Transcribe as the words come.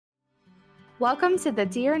Welcome to the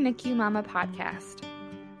Dear NICU Mama podcast.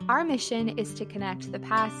 Our mission is to connect the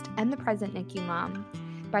past and the present NICU mom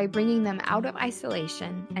by bringing them out of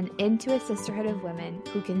isolation and into a sisterhood of women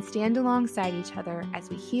who can stand alongside each other as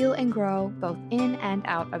we heal and grow both in and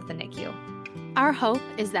out of the NICU. Our hope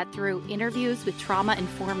is that through interviews with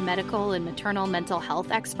trauma-informed medical and maternal mental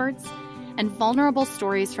health experts and vulnerable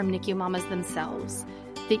stories from NICU mamas themselves,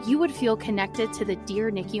 that you would feel connected to the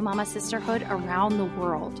Dear NICU Mama sisterhood around the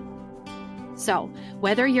world. So,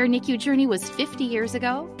 whether your NICU journey was 50 years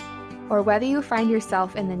ago, or whether you find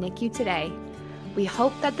yourself in the NICU today, we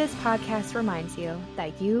hope that this podcast reminds you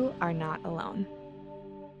that you are not alone.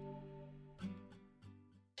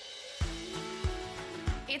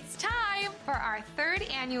 It's time for our third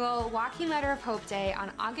annual Walking Letter of Hope Day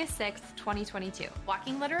on August 6th, 2022.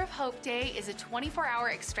 Walking Letter of Hope Day is a 24-hour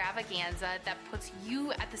extravaganza that puts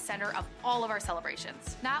you at the center of all of our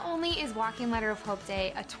celebrations. Not only is Walking Letter of Hope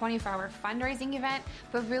Day a 24-hour fundraising event,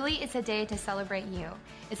 but really it's a day to celebrate you.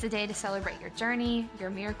 It's a day to celebrate your journey, your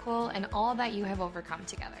miracle, and all that you have overcome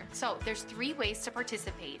together. So there's 3 ways to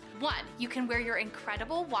participate. 1, you can wear your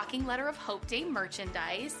incredible Walking Letter of Hope Day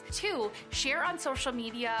merchandise. 2, share on social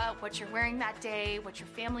media what you're wearing that day, what your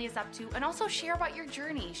family is up to, and also share about your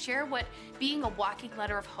journey. Share what being a walking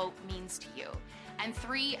letter of hope means to you. And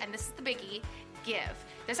 3, and this is the biggie, give.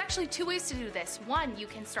 There's actually 2 ways to do this. 1, you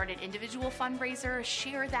can start an individual fundraiser,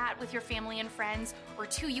 share that with your family and friends, or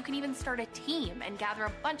 2, you can even start a team and gather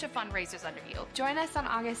a bunch of fundraisers under you. Join us on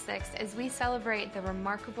August 6th as we celebrate the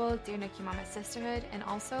remarkable Dear NICU Mama sisterhood and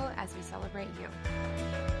also as we celebrate you.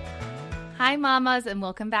 Hi, mamas, and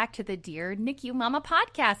welcome back to the Dear NICU Mama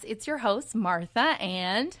podcast. It's your host, Martha,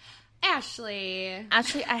 and Ashley.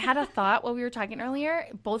 Ashley, I had a thought while we were talking earlier.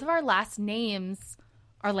 Both of our last names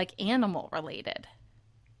are like animal related.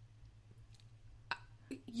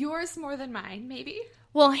 Yours more than mine, maybe.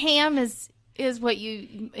 Well, ham is what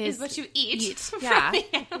you what you eat. Yeah.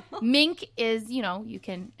 Mink is, you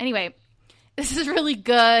can. Anyway, this is really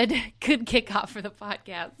good kickoff for the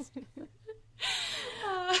podcast.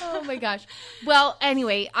 Oh my gosh. Well,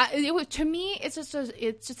 anyway, to me, it's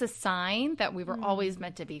just a sign that we were always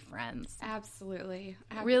meant to be friends. Absolutely.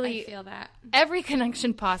 Really, I feel that. Every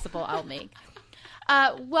connection possible I'll make.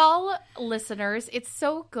 Well, listeners, it's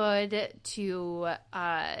so good to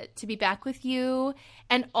be back with you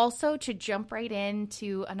and also to jump right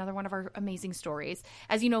into another one of our amazing stories.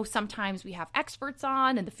 As you know, sometimes we have experts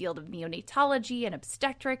on in the field of neonatology and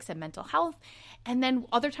obstetrics and mental health. And then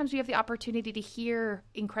other times we have the opportunity to hear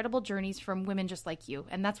incredible journeys from women just like you.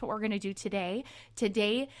 And that's what we're going to do today.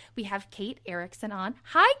 Today, we have Kate Erickson on.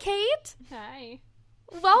 Hi, Kate. Hi.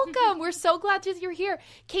 Welcome. We're so glad that you're here.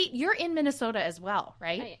 Kate, you're in Minnesota as well,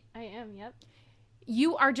 right? I am, yep.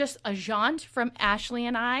 You are just a jaunt from Ashley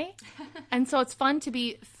and I. And so it's fun to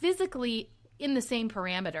be physically in the same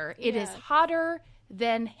parameter. It is hotter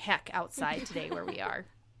than heck outside today where we are.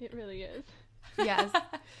 It really is. Yes.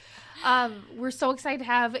 We're so excited to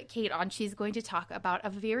have Kate on. She's going to talk about a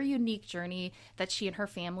very unique journey that she and her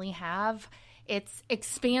family have. It's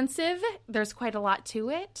expansive. There's quite a lot to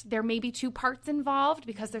it. There may be 2 parts involved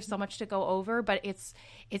because there's so much to go over, but it's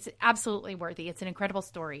absolutely worthy. It's an incredible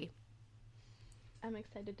story. I'm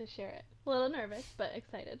excited to share it. A little nervous, but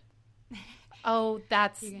excited. Oh,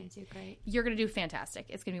 You're going to do great. You're going to do fantastic.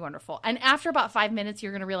 It's going to be wonderful. And after about 5 minutes,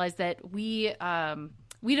 you're going to realize that we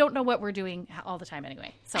don't know what we're doing all the time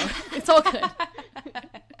anyway. So it's all good.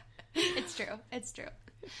 It's true. It's true.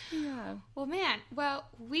 Yeah. Well, man. Well,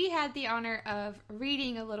 we had the honor of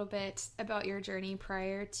reading a little bit about your journey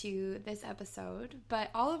prior to this episode,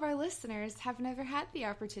 but all of our listeners have never had the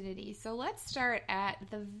opportunity. So let's start at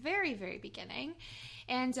the very, very beginning.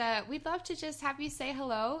 And we'd love to just have you say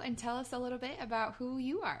hello and tell us a little bit about who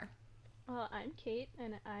you are. Well, I'm Kate,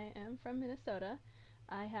 and I am from Minnesota.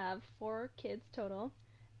 I have 4 kids total,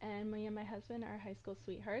 and me and my husband are high school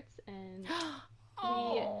sweethearts, and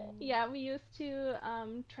we used to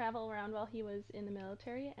travel around while he was in the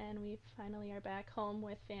military, and we finally are back home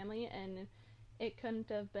with family, and it couldn't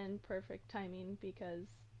have been perfect timing because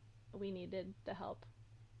we needed the help.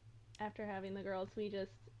 After having the girls,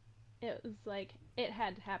 it was like it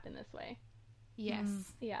had to happen this way. Yes.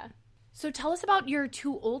 Yeah. So tell us about your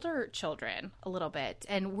 2 older children a little bit.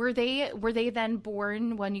 And were they then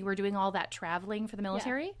born when you were doing all that traveling for the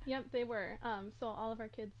military? Yeah. Yep, they were. So all of our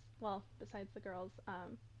kids, well, besides the girls,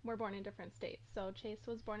 were born in different states. So Chase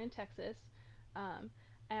was born in Texas. I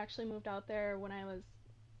actually moved out there when I was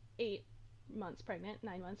 9 months pregnant,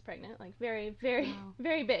 like very, very,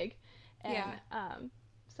 very big. And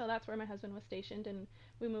so that's where my husband was stationed, and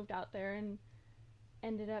we moved out there and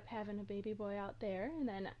ended up having a baby boy out there. And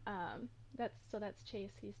then that's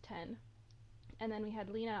Chase, he's 10. And then we had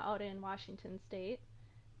Lena out in Washington State,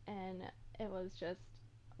 and it was just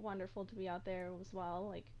wonderful to be out there as well.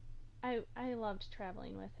 Like, I loved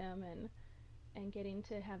traveling with him and getting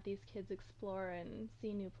to have these kids explore and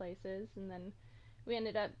see new places. And then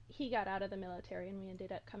he got out of the military, and we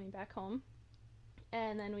ended up coming back home.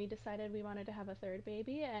 And then we decided we wanted to have a third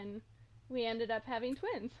baby, and we ended up having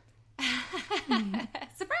twins.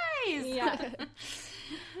 Surprise! Yeah.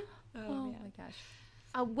 Oh my gosh.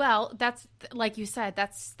 Well, that's, like you said,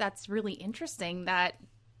 that's really interesting that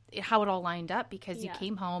how it all lined up, because you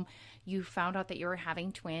came home, you found out that you were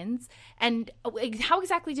having twins. And how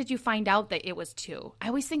exactly did you find out that it was two? I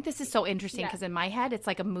always think this is so interesting because in my head, it's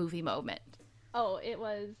like a movie moment. Oh, it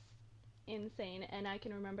was insane. And I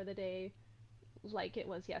can remember the day like it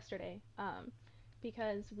was yesterday,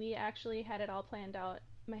 because we actually had it all planned out.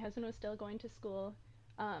 My husband was still going to school.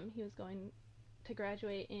 He was going to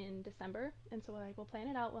graduate in December, and so we're like, we'll plan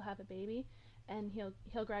it out, we'll have a baby, and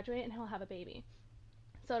he'll graduate and he'll have a baby,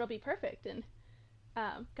 so it'll be perfect. And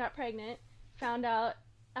got pregnant, found out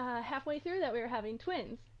halfway through that we were having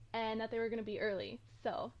twins and that they were going to be early,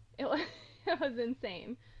 so it was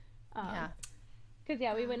insane.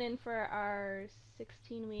 Because we went in for our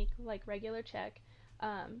 16-week like regular check.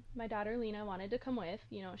 My daughter Lena wanted to come with.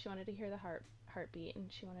 She wanted to hear the heartbeat,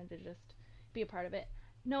 and she wanted to just be a part of it.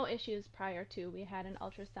 No issues prior to. We had an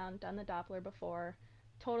ultrasound, done the Doppler before,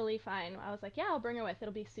 totally fine. I was like, yeah, I'll bring her with.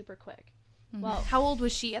 It'll be super quick. Mm-hmm. Well, how old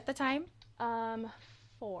was she at the time?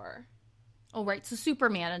 4. Oh, right. So super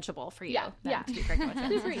manageable for you. Yeah. To be pregnant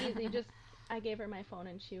with. Super easy. Just I gave her my phone,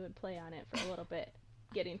 and she would play on it for a little bit,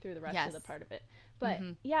 getting through the rest of the part of it. But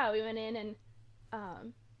we went in, and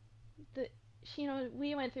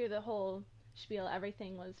we went through the whole spiel.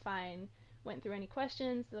 Everything was fine. Went through any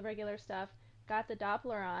questions, the regular stuff. Got the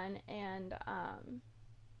Doppler on, and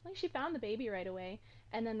she found the baby right away,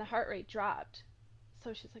 and then the heart rate dropped.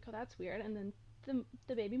 So she's like, oh, that's weird. And then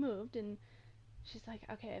the baby moved, and she's like,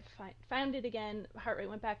 okay, I found it again. Heart rate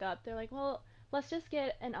went back up. They're like, well, let's just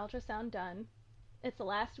get an ultrasound done. It's the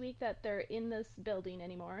last week that they're in this building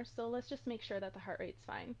anymore, so let's just make sure that the heart rate's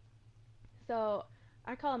fine. So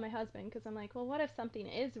I call my husband, because I'm like, well, what if something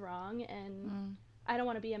is wrong, and I don't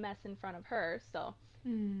want to be a mess in front of her. So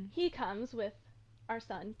he comes with our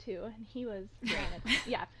son too, and he was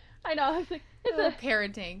yeah, I know. It's like,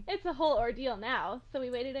 parenting. It's a whole ordeal now. So we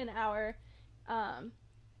waited an hour,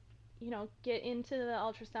 get into the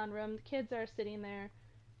ultrasound room. The kids are sitting there.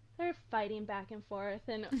 They're fighting back and forth,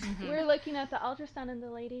 and we're looking at the ultrasound, and the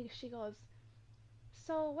lady, she goes,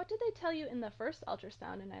 so what did they tell you in the first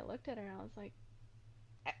ultrasound? And I looked at her, and I was like,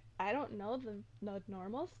 I don't know, the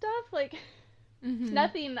normal stuff, like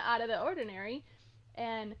nothing out of the ordinary.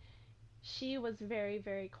 And she was very,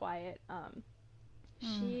 very quiet.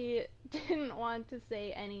 She didn't want to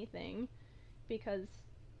say anything because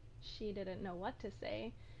she didn't know what to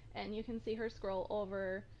say. And you can see her scroll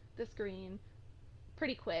over the screen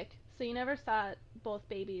pretty quick. So you never saw both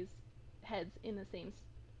babies' heads in the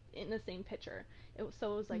same picture. It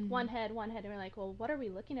was like one head, and we're like, well, what are we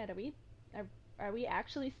looking at? Are we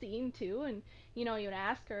actually seeing two? And you would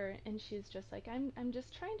ask her, and she's just like, I'm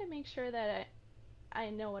just trying to make sure that I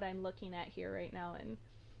know what I'm looking at here right now. And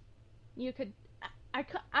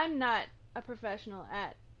I'm not a professional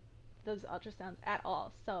at those ultrasounds at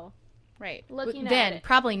all. So right, looking then at it,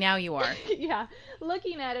 probably now you are. Yeah,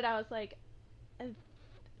 looking at it, I was like,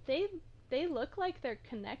 they look like they're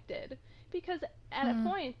connected, because at a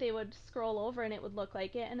point they would scroll over and it would look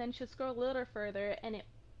like it, and then she'd scroll a little further and it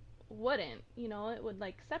wouldn't, it would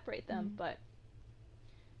like separate them. But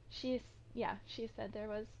she said there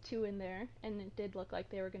was two in there, and it did look like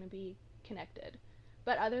they were going to be connected.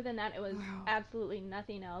 But other than that, it was absolutely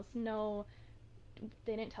nothing else. No,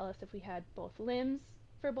 they didn't tell us if we had both limbs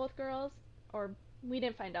for both girls, or we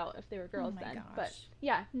didn't find out if they were girls then. Gosh. But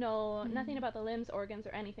yeah, no, nothing about the limbs, organs,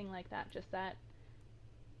 or anything like that. Just that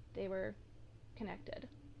they were connected.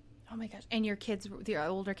 Oh my gosh! And your kids, the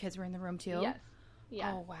older kids, were in the room too? Yes.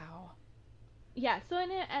 Yeah. Oh wow. Yeah. So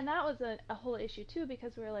and that was a whole issue too,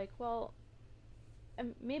 because we were like, well,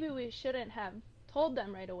 maybe we shouldn't have told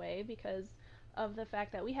them right away, because of the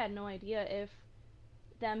fact that we had no idea if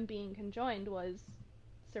them being conjoined was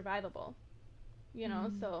survivable.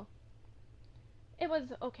 So it was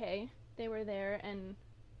okay. They were there, and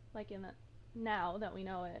like now that we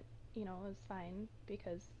know it, it was fine,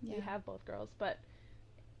 because we have both girls. But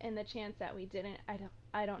in the chance that we didn't,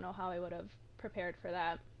 I don't know how I would have prepared for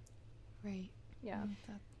that. Right. Yeah.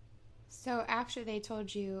 So after they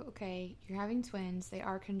told you, okay, you're having twins, they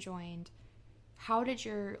are conjoined, how did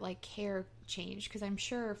your care change? Because I'm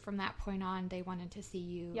sure from that point on they wanted to see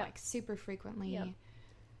you like super frequently. Yep.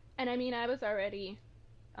 And I mean, I was already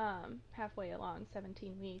halfway along,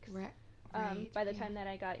 17 weeks. Right. By the time that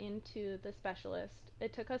I got into the specialist,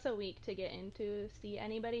 it took us a week to get in to see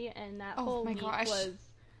anybody, and that whole week was,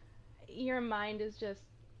 your mind is just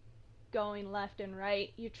going left and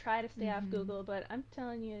right. You try to stay off Google, but I'm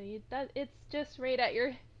telling you, it's just right at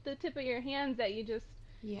the tip of your hands that you just,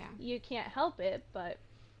 you can't help it. But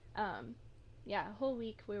a whole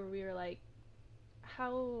week where we were like,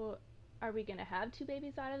 how are we gonna have 2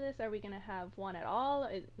 babies out of this? Are we gonna have one at all?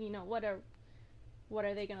 You know, what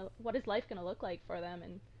is life gonna look like for them?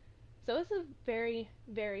 And so it was a very,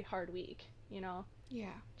 very hard week, you know,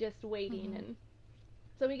 just waiting. And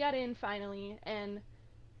so we got in finally, and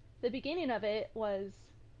the beginning of it was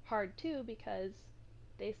hard too, because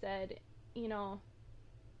they said, you know,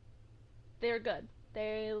 they're good.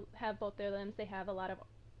 They have both their limbs. They have a lot of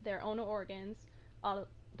their own organs, all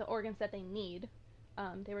the organs that they need.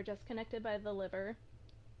 They were just connected by the liver,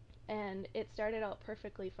 and it started out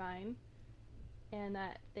perfectly fine, and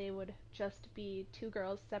that they would just be 2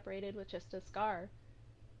 girls separated with just a scar.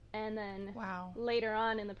 And then later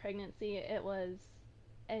on in the pregnancy, it was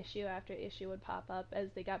issue after issue would pop up as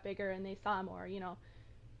they got bigger and they saw more, you know.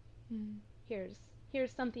 Here's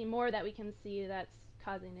something more that we can see that's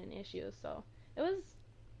causing an issue. So it was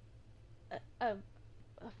a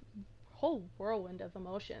whole whirlwind of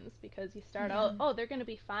emotions, because you start out, oh, they're going to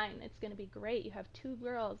be fine, it's going to be great, you have 2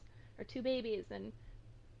 girls or 2 babies, and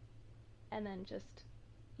then just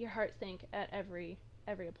your heart sank at every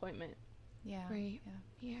appointment.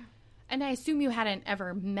 And I assume you hadn't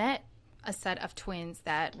ever met a set of twins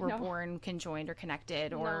that were born conjoined or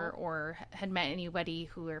connected, or had met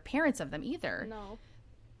anybody who are parents of them either. No.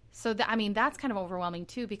 So, I mean, that's kind of overwhelming,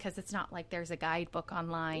 too, because it's not like there's a guidebook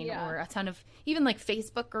online or a ton of even like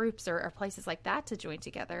Facebook groups or places like that to join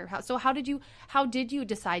together. How did you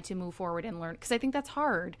decide to move forward and learn? Because I think that's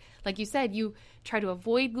hard. Like you said, you try to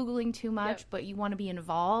avoid Googling too much, but you want to be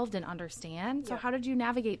involved and understand. So how did you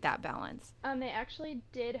navigate that balance? They actually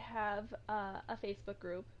did have a Facebook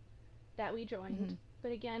group that we joined.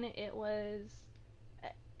 But again, it was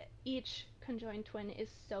each conjoined twin is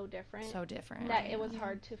so different that it was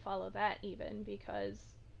hard to follow that, even because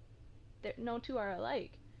no 2 are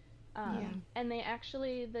alike. And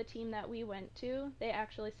the team that we went to, they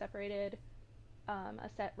actually separated a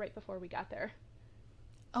set right before we got there.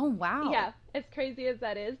 Oh, wow. Yeah, as crazy as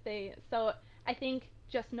that is, so I think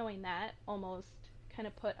just knowing that almost kind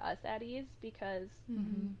of put us at ease, because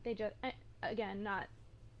they just, again, not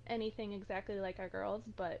anything exactly like our girls,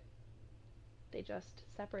 but they just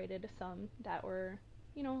separated some that were,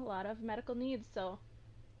 you know, a lot of medical needs. So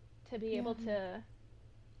to be able to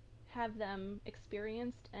have them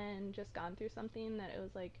experienced and just gone through something that it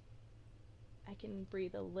was like, I can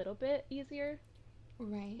breathe a little bit easier.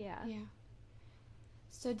 Right. Yeah.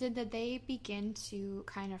 So did they begin to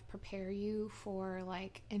kind of prepare you for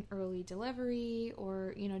like an early delivery,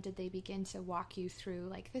 or, you know, did they begin to walk you through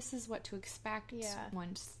like, this is what to expect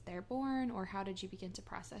once they're born, or how did you begin to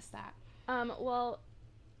process that? Well,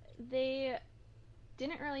 they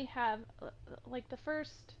didn't really have, like, the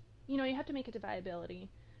first, you know, you have to make it to viability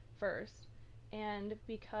first, and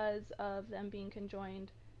because of them being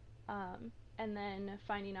conjoined, and then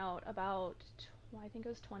finding out about, I think it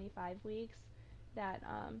was 25 weeks, that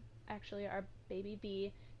actually our baby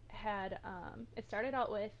B had, it started out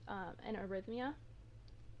with an arrhythmia,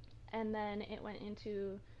 and then it went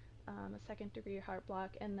into a 2nd degree heart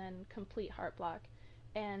block, and then complete heart block.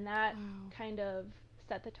 And that kind of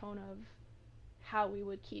set the tone of how we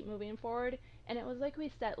would keep moving forward. And it was like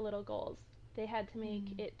we set little goals. They had to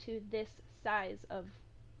make it to this size of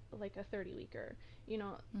like a 30-weeker, you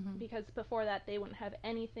know, because before that they wouldn't have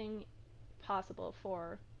anything possible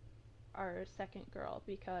for our 2nd girl,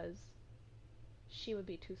 because she would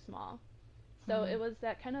be too small. So it was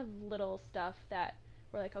that kind of little stuff that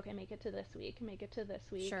we're like, okay, make it to this week, make it to this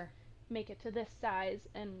week, make it to this size.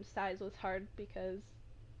 And size was hard because,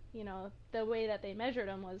 you know, the way that they measured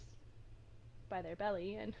them was by their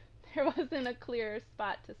belly, and there wasn't a clear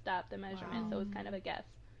spot to stop the measurement, so it was kind of a guess.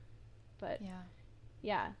 But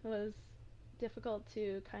yeah, it was difficult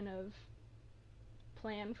to kind of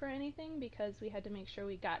plan for anything, because we had to make sure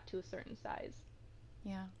we got to a certain size.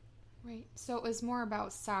 Yeah. Right. So it was more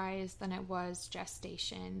about size than it was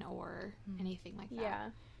gestation or anything like that. Yeah.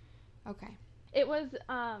 Okay. It was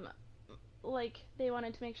like they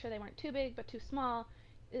wanted to make sure they weren't too big but too small.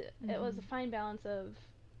 It was a fine balance of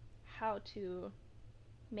how to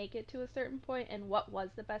make it to a certain point and what was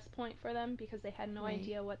the best point for them, because they had no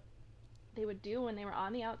idea what they would do when they were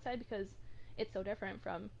on the outside, because it's so different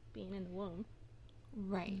from being in the womb.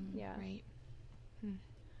 Right. Yeah. Right.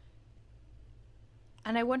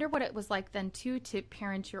 And I wonder what it was like then, too, to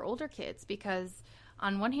parent your older kids, because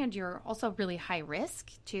on one hand, you're also really high risk,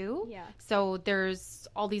 too. Yeah. So there's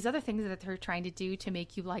all these other things that they're trying to do to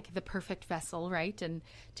make you like the perfect vessel, right? And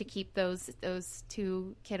to keep those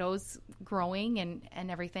two kiddos growing and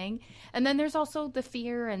everything. And then there's also the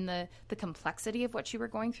fear and the complexity of what you were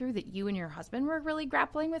going through that you and your husband were really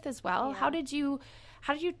grappling with as well. Yeah. How did you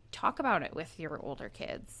talk about it with your older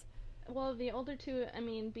kids? Well, the older two, I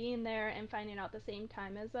mean, being there and finding out the same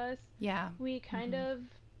time as us, Yeah. we kind of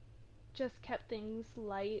just kept things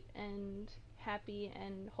light and happy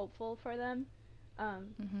and hopeful for them,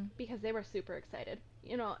 because they were super excited.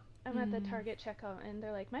 You know, I'm at the Target checkout and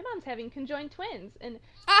they're like, my mom's having conjoined twins, and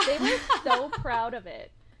they were so proud of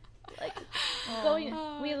it. Like,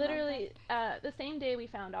 we literally, the same day we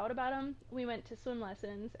found out about them, we went to swim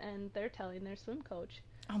lessons, and they're telling their swim coach.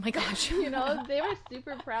 Oh my gosh. You know, they were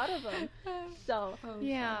super proud of them. So,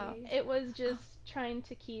 Yeah. it was just trying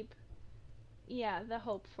to keep, the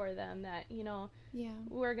hope for them that, you know,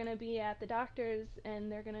 we're going to be at the doctor's and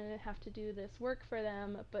they're going to have to do this work for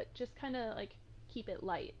them, but just kind of like keep it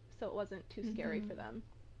light so it wasn't too scary for them.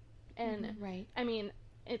 And Right. I mean,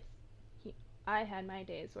 I had my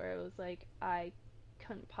days where it was like I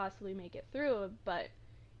couldn't possibly make it through, but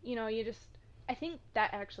you know, I think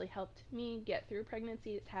that actually helped me get through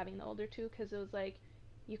pregnancy, is having the older two, because it was like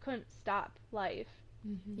you couldn't stop life.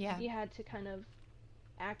 Yeah. You had to kind of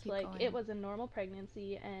act Keep like going. it was a normal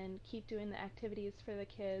pregnancy and keep doing the activities for the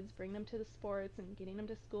kids, bring them to the sports and getting them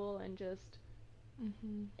to school, and just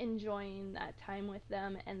enjoying that time with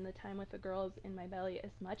them and the time with the girls in my belly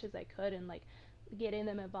as much as I could, and like getting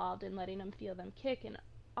them involved and letting them feel them kick and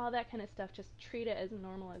all that kind of stuff. Just treat it as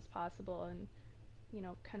normal as possible, and you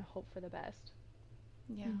know, kind of hope for the best.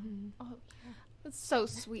 Yeah. Oh, it's so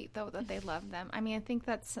sweet though that they love them. I mean, I think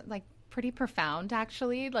that's like pretty profound,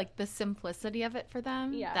 actually, like the simplicity of it for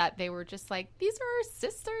them. Yeah. That they were just like, these are our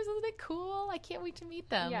sisters. Isn't it cool? I can't wait to meet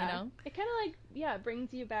them. Yeah. You know. It kind of like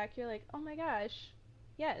brings you back. You're like, oh my gosh,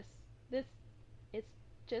 yes, it's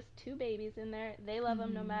just two babies in there. They love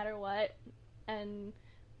them no matter what, and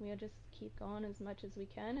we'll just keep going as much as we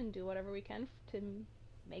can and do whatever we can to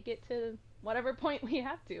make it to whatever point we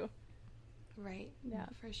have to. Right. Yeah.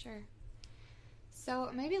 For sure.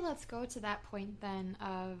 So maybe let's go to that point then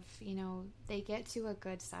of, you know, they get to a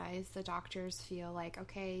good size. The doctors feel like,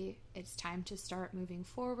 okay, it's time to start moving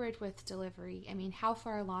forward with delivery. I mean, how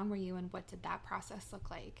far along were you, and what did that process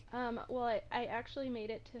look like? Well, I actually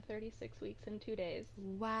made it to 36 weeks in 2 days.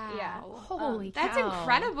 Wow. Yeah. Holy cow. That's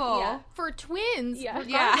incredible. Yeah. For twins, Yeah.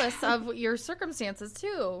 regardless of your circumstances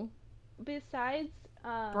too. Besides,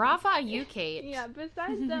 Brava you, Kate. yeah,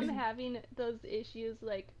 besides them having those issues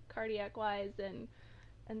like cardiac wise and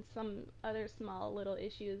some other small little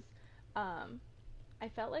issues, I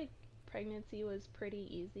felt like pregnancy was pretty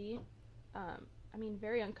easy. I mean,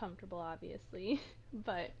 very uncomfortable obviously,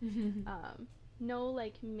 but no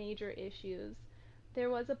like major issues. There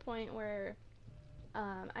was a point where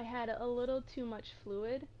I had a little too much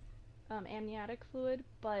fluid, amniotic fluid,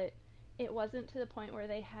 but it wasn't to the point where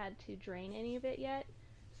they had to drain any of it yet.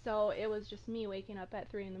 So it was just me waking up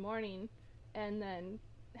at 3 a.m. and then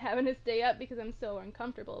having to stay up because I'm so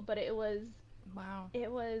uncomfortable. But it was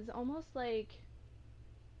almost like,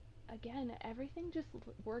 again, everything just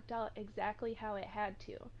worked out exactly how it had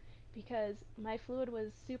to, because my fluid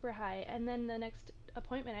was super high, and then the next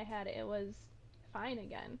appointment I had, it was fine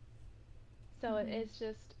again. So it's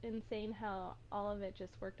just insane how all of it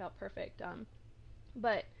just worked out perfect.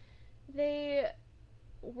 But they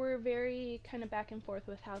were very kind of back and forth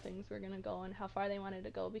with how things were going to go and how far they wanted to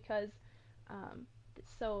go, because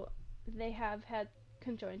so they have had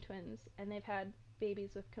conjoined twins and they've had babies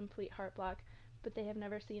with complete heart block, but they have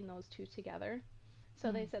never seen those two together.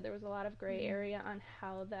 So they said there was a lot of gray area on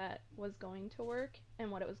how that was going to work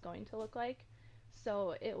and what it was going to look like.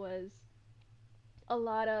 So it was a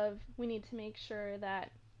lot of, we need to make sure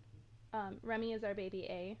that Remy is our baby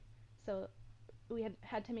A, so we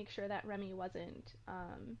had to make sure that Remy wasn't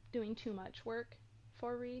doing too much work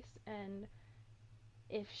for Reese, and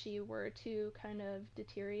if she were to kind of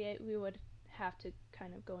deteriorate, we would have to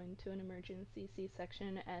kind of go into an emergency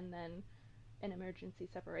C-section and then an emergency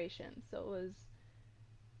separation. So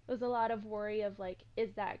it was a lot of worry of like, is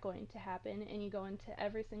that going to happen? And you go into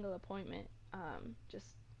every single appointment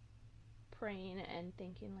just praying and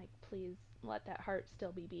thinking like, please let that heart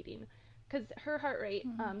still be beating. Because her heart rate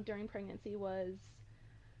during pregnancy was,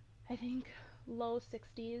 I think, low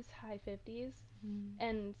 60s, high 50s.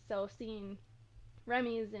 And so seeing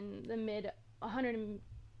Remy's in the mid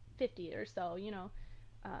 150 or so, you know,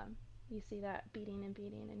 you see that beating and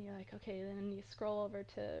beating, and you're like, okay, then you scroll over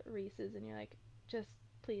to Reese's and you're like, just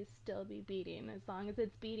please still be beating. As long as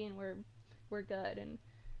it's beating, we're good. And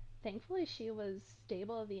thankfully she was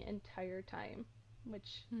stable the entire time,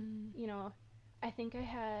 which, you know, I think I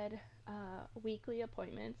had weekly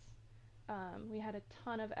appointments. We had a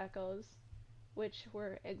ton of echoes, which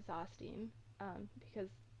were exhausting because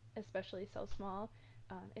especially so small.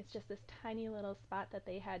 It's just this tiny little spot that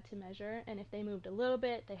they had to measure, and if they moved a little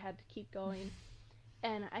bit, they had to keep going.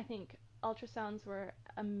 And I think ultrasounds were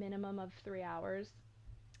a minimum of 3 hours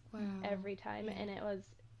every time, and it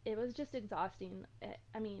was just exhausting.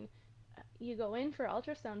 I mean, you go in for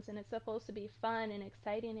ultrasounds, and it's supposed to be fun and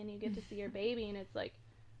exciting, and you get to see your baby, and it's like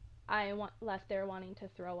left there wanting to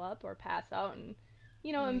throw up or pass out, and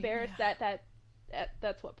you know, embarrassed that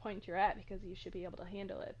that's what point you're at, because you should be able to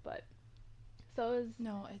handle it. But so it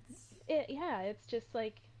was, it's just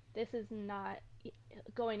like, this is not,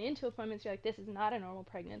 going into appointments, you're like, this is not a normal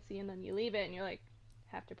pregnancy, and then you leave it and you're like,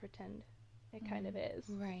 have to pretend it kind of is.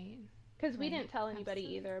 Right. Because we didn't tell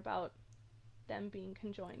anybody either about them being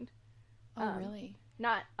conjoined. Oh, really?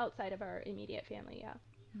 Not outside of our immediate family,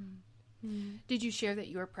 Did you share that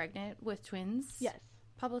you were pregnant with twins? Yes.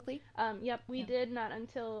 Publicly? Yep, we did not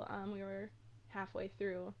until we were halfway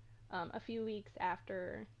through, a few weeks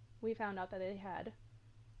after we found out that they had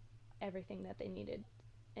everything that they needed,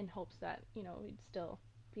 in hopes that, you know, we'd still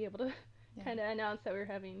be able to kind of announce that we were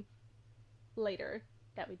having later,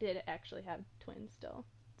 that we did actually have twins still.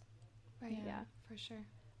 Right. Yeah, for sure.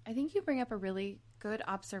 I think you bring up a really good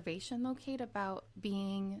observation, though, Kate, about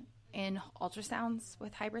being in ultrasounds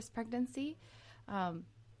with high-risk pregnancy,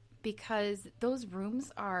 because those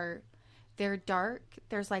rooms they're dark.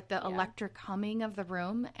 There's like the electric humming of the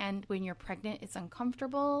room, and when you're pregnant, it's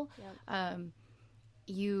uncomfortable. Yep.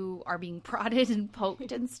 You are being prodded and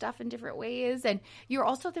poked and stuff in different ways, and you're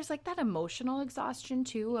also, there's like that emotional exhaustion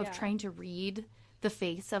too of trying to read the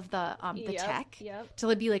face of the tech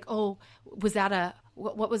to be like, oh, was that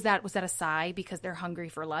what was that? Was that a sigh because they're hungry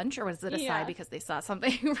for lunch, or was it a sigh because they saw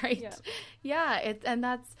something? Right? I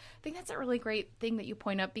think that's a really great thing that you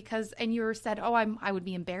point up, because, and you said, oh, I would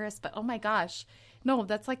be embarrassed, but oh my gosh, no,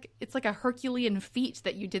 that's like, it's like a Herculean feat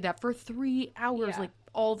that you did that for 3 hours, like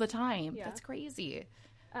all the time. That's crazy.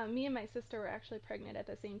 Me and my sister were actually pregnant at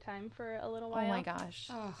the same time for a little while. Oh my gosh.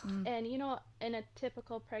 And you know, in a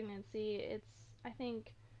typical pregnancy, it's, I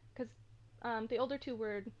think, because the older two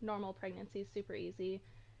were normal pregnancies, super easy,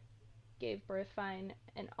 gave birth fine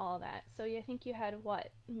and all that. So I think you had,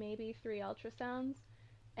 maybe 3 ultrasounds?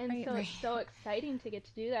 And it's so exciting to get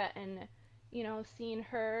to do that. And, you know, seeing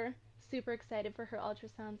her super excited for her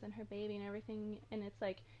ultrasounds and her baby and everything. And it's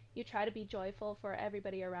like, you try to be joyful for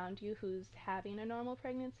everybody around you who's having a normal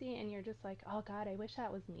pregnancy. And you're just like, oh God, I wish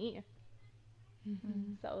that was me.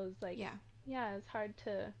 Mm-hmm. So it was like, it's hard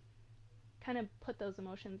to kind of put those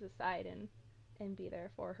emotions aside and be there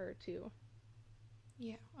for her too.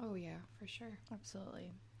 Yeah. Oh yeah, for sure.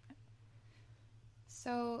 Absolutely.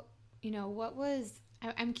 So, you know,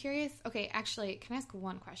 I'm curious. Okay, actually, can I ask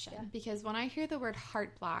one question? Yeah. Because when I hear the word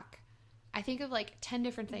heart block, I think of like 10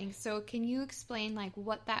 different things. So can you explain like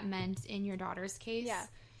what that meant in your daughter's case? Yeah.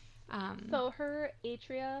 So her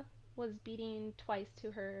atria was beating twice to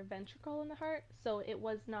her ventricle in the heart. So it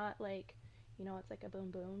was not like, you know, it's like a boom,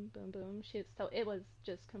 boom, boom, boom. So it was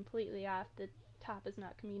just completely off. The top is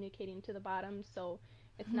not communicating to the bottom, so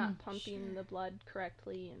it's not pumping the blood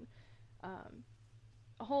correctly, and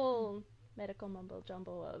a whole medical mumbo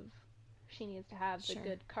jumbo of she needs to have the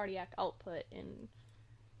good cardiac output, and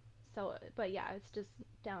so, but yeah, it's just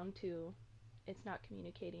down to it's not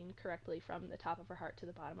communicating correctly from the top of her heart to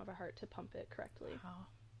the bottom of her heart to pump it correctly.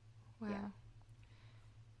 Wow. Yeah.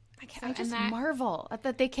 I just marvel at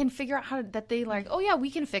that they can figure out that they like, oh yeah,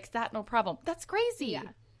 we can fix that, no problem. That's crazy. Yeah.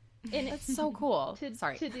 And that's so cool. To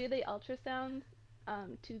do the ultrasound,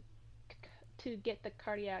 to get the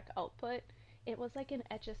cardiac output, it was like an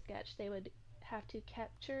Etch-a-Sketch. They would have to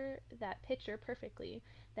capture that picture perfectly.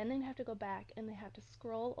 Then they'd have to go back and they have to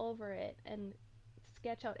scroll over it and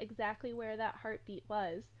sketch out exactly where that heartbeat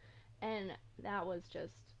was. And that was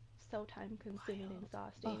just so time consuming and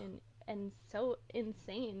exhausting and so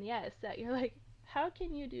insane, yes, that you're like, how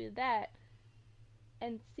can you do that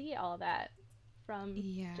and see all that from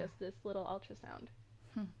just this little ultrasound?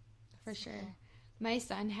 For sure. My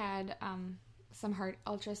son had some heart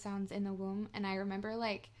ultrasounds in the womb, and I remember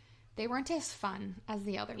like they weren't as fun as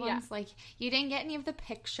the other ones. Like, you didn't get any of the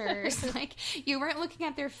pictures. Like, you weren't looking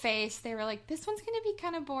at their face. They were like, this one's going to be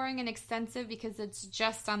kind of boring and extensive because it's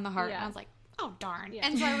just on the heart. And I was like, oh, darn.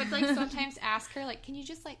 And so I would, like, sometimes ask her, like, can you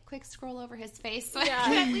just, like, quick scroll over his face so I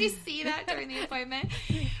can at least see that during the appointment?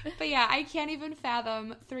 But, yeah, I can't even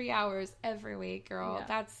fathom 3 hours every week, girl.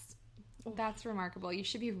 That's remarkable. You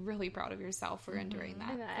should be really proud of yourself for enduring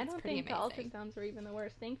that. And I That's don't pretty think amazing. the ultrasounds were even the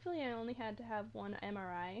worst. Thankfully, I only had to have one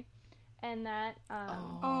MRI, and that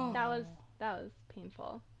that was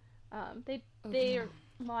painful. They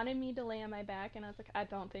wanted me to lay on my back, and I was like, I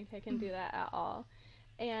don't think I can do that at all.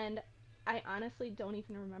 And I honestly don't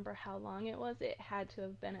even remember how long it was. It had to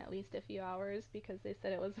have been at least a few hours because they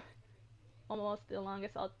said it was almost the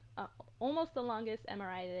longest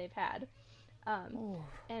MRI they've had.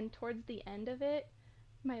 And towards the end of it,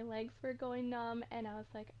 my legs were going numb, and I was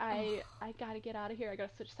like, I gotta get out of here. I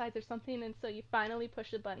gotta switch sides or something. And so you finally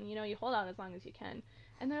push the button. You know, you hold out as long as you can.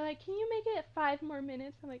 And they're like, can you make it 5 more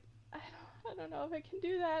minutes? I'm like, I don't know if I can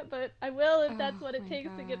do that, but I will if that's what it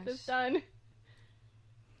takes to get this done.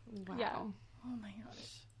 Wow. Yeah. Oh my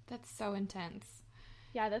gosh. That's so intense.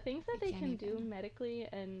 Yeah, the things that they can can't do even. medically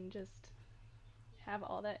and just have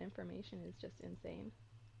all that information is just insane.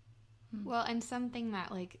 Well, and something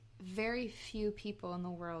that, like, very few people in the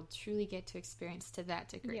world truly get to experience to that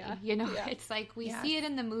degree. Yeah. You know, Yeah. it's like we Yes. see it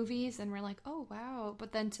in the movies and we're like, oh, wow.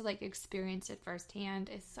 But then to, like, experience it firsthand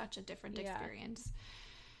is such a different Yeah. experience.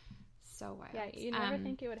 So wild. Yeah, you never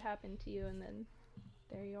think it would happen to you, and then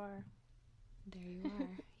there you are. There you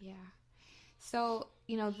are. Yeah. So,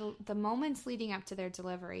 you know, the moments leading up to their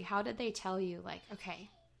delivery, how did they tell you, like,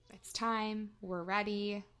 okay, it's time, we're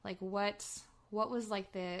ready? Like, what was,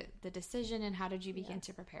 like, the decision, and how did you begin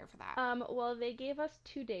to prepare for that? Well, they gave us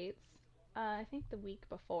 2 dates, I think the week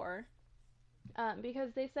before,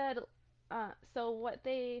 because they said, so what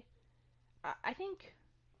they, I think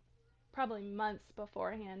probably months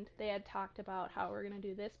beforehand, they had talked about how we're going to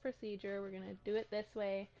do this procedure, we're going to do it this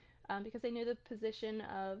way, because they knew the position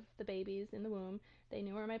of the babies in the womb, they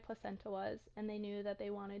knew where my placenta was, and they knew that they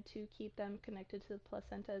wanted to keep them connected to the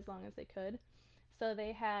placenta as long as they could. So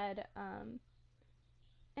they had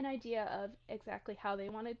an idea of exactly how they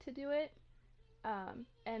wanted to do it,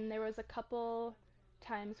 and there was a couple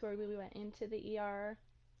times where we went into the ER,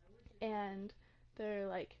 and they're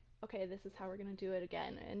like, okay, this is how we're going to do it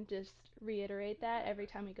again, and just reiterate that every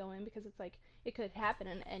time we go in, because it's like, it could happen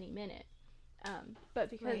in any minute.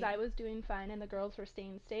 But because Right. I was doing fine and the girls were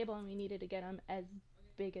staying stable and we needed to get them as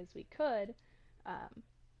big as we could,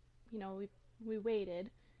 you know, we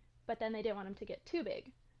waited, but then they didn't want them to get too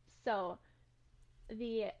big. So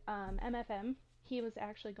the MFM, he was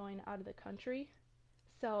actually going out of the country,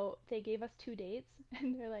 so they gave us 2 dates,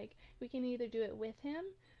 and they're like, we can either do it with him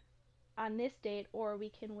on this date, or we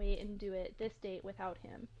can wait and do it this date without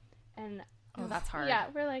him. And Oh, that's hard. yeah,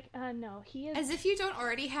 we're like, no, he is. As if you don't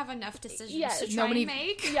already have enough decisions Yes. to try Nobody- and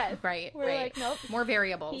make. Yes, Right. we're right. like, nope. More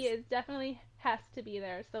variables. He is definitely has to be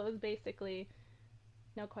there. So it was basically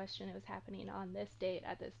no question it was happening on this date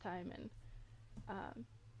at this time, and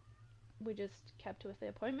we just kept with the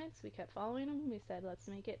appointments. We kept following them. We said, let's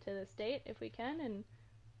make it to this date if we can, and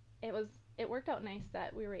it worked out nice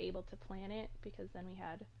that we were able to plan it, because then we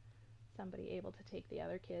had somebody able to take the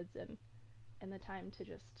other kids and the time to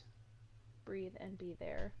just breathe and be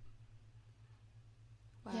there.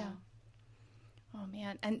 Wow. Yeah. Oh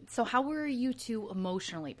man! And so, how were you two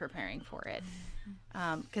emotionally preparing for it?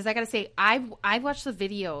 Because I got to say, I've watched the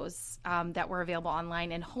videos that were available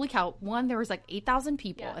online, and holy cow! One, there was like 8,000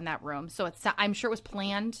 people Yeah. in that room, so I'm sure it was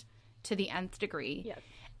planned to the nth degree. Yes.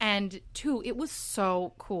 And 2, it was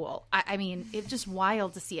so cool. I mean, it's just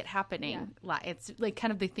wild to see it happening. It's like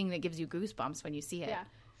kind of the thing that gives you goosebumps when you see it. Yeah.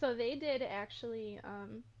 So they did actually,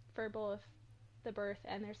 for both the birth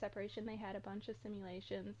and their separation, they had a bunch of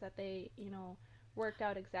simulations that they, worked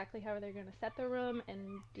out exactly how they're going to set the room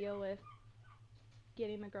and deal with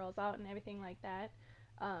getting the girls out and everything like that.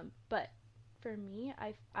 But for me,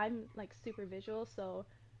 I'm like super visual, so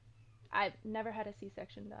I've never had a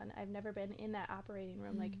C-section done. I've never been in that operating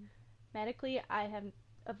room. Like, medically, I have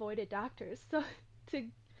avoided doctors. So to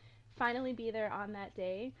finally be there on that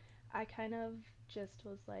day, I kind of just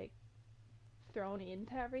was like thrown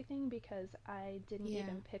into everything, because I didn't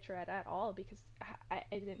even picture it at all, because I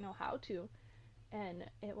didn't know how to. And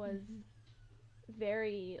it was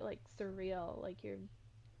very like surreal, like you're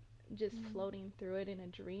just floating through it in a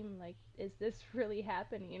dream, like, is this really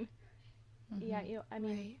happening? Yeah, I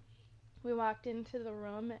mean, Right. we walked into the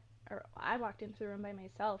room, or I walked into the room by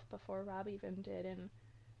myself before Rob even did, and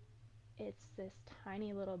it's this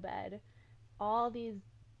tiny little bed, all these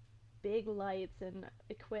big lights and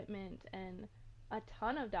equipment, and a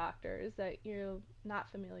ton of doctors that you're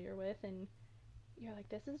not familiar with, and you're like,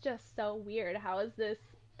 this is just so weird. How is this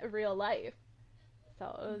real life?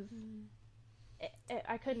 So it was,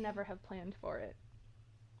 I could never have planned for it.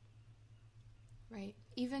 Right.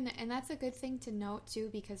 And that's a good thing to note too,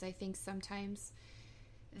 because I think sometimes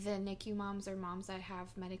the NICU moms or moms that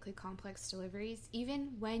have medically complex deliveries,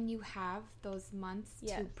 even when you have those months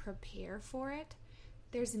to prepare for it,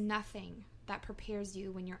 there's nothing that prepares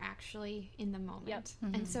you when you're actually in the moment.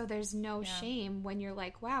 Yep. And so there's no shame when you're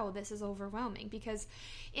like, wow, this is overwhelming. Because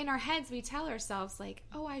in our heads, we tell ourselves like,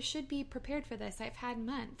 oh, I should be prepared for this. I've had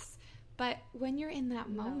months. But when you're in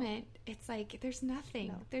that moment, it's like there's nothing.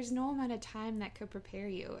 No. There's no amount of time that could prepare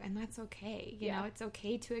you, and that's okay. You know, it's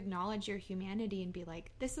okay to acknowledge your humanity and be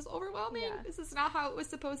like, this is overwhelming. Yeah. This is not how it was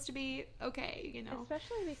supposed to be. Okay, you know.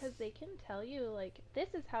 Especially because they can tell you, like, this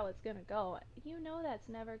is how it's going to go. You know that's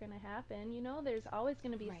never going to happen. You know there's always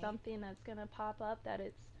going to be something that's going to pop up that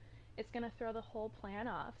it's going to throw the whole plan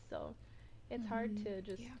off. So it's hard to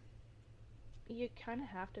just... You kind of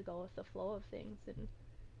have to go with the flow of things and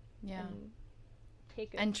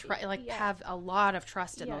take and have a lot of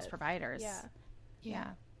trust in those providers.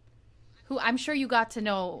 Who I'm sure you got to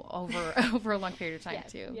know over a long period of time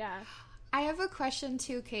too. I have a question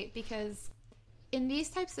too, Kate, because in these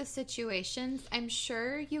types of situations, I'm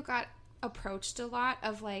sure you got approached a lot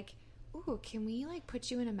of like, ooh, can we like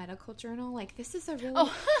put you in a medical journal? Like, this is a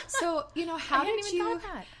really so, you know, how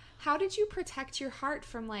did you protect your heart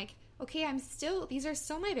from like, okay, these are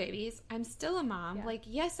still my babies. I'm still a mom. Yeah. Like,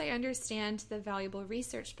 yes, I understand the valuable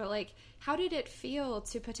research, but like, how did it feel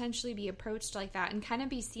to potentially be approached like that and kind of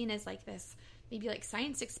be seen as like this, maybe like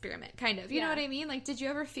science experiment kind of, you know what I mean? Like, did you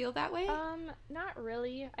ever feel that way? Not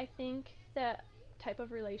really. I think that type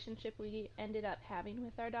of relationship we ended up having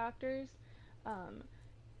with our doctors,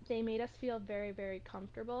 they made us feel very, very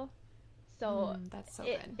comfortable. So that's so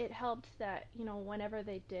good. It helped that, you know, whenever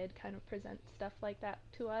they did kind of present stuff like that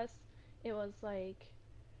to us, it was like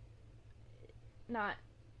not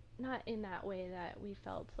in that way that we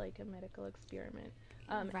felt like a medical experiment.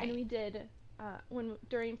 And we did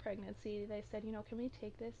during pregnancy, they said, you know, can we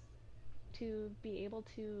take this to be able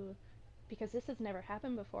to, because this has never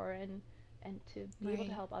happened before, and to be able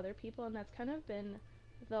to help other people. And that's kind of been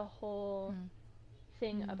the whole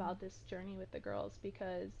thing about this journey with the girls,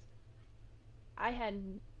 because I had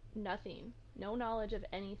no knowledge of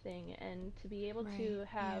anything, and to be able to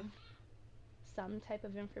have some type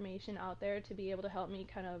of information out there to be able to help me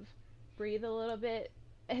kind of breathe a little bit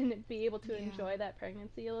and be able to enjoy that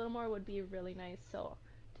pregnancy a little more would be really nice. So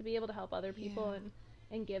to be able to help other people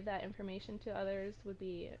and give that information to others would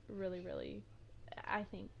be really, really, I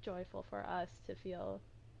think, joyful for us to feel.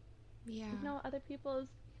 You know, other people's,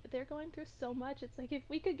 they're going through so much. It's like, if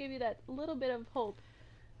we could give you that little bit of hope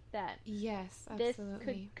that this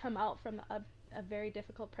could come out from a very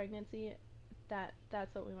difficult pregnancy,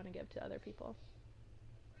 that's what we want to give to other people.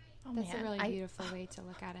 That's a really beautiful way to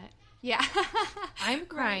look at it. Yeah. I'm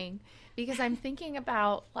crying because I'm thinking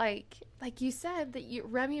about, like you said, that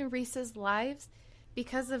Remy and Reese's lives,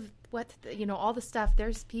 because of all the stuff,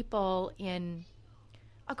 there's people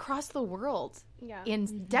across the world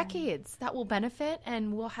in decades that will benefit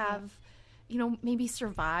and will have, maybe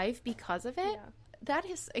survive because of it. Yeah. That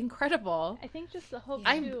is incredible. I think just the hope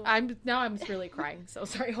too. I'm really crying. So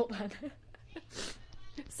sorry, hold on.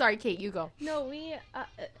 Sorry, Kate, you go. No, we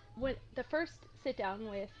when the first sit down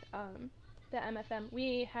with the MFM,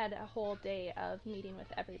 we had a whole day of meeting with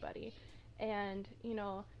everybody, and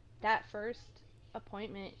that first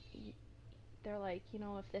appointment, they're like,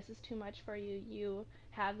 if this is too much for you, you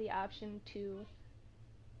have the option to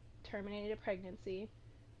terminate a pregnancy,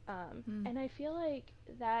 and I feel like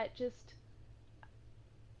that just,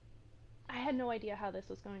 I had no idea how this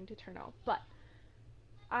was going to turn out, but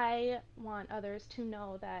I want others to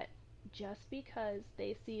know that just because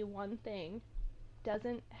they see one thing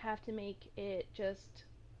doesn't have to make it just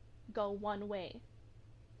go one way.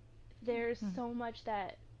 There's so much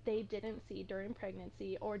that they didn't see during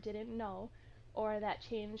pregnancy or didn't know, or that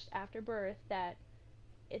changed after birth, that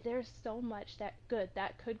there's so much that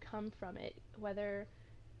could come from it, whether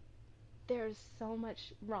there's so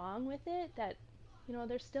much wrong with it that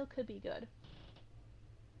there still could be good.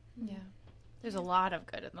 Yeah. There's a lot of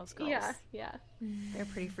good in those girls. Yeah. They're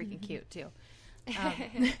pretty freaking cute, too.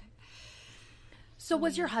 So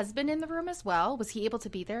was your husband in the room as well? Was he able to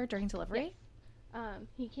be there during delivery? Yes.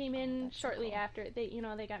 He came in shortly after. They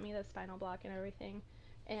got me the spinal block and everything.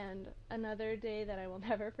 And another day that I will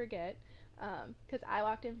never forget, because I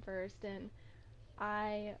walked in first, and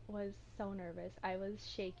I was so nervous. I was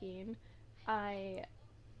shaking. I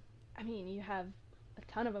mean, you have a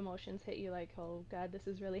ton of emotions hit you, like, oh, God, this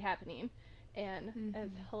is really happening. And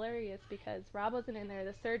it's hilarious because Rob wasn't in there,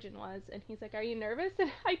 the surgeon was, and he's like, are you nervous?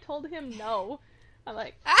 And I told him no. I'm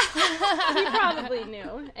like, he probably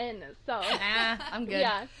knew. And so I'm good.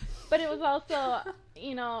 Yeah. But it was also,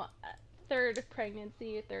 third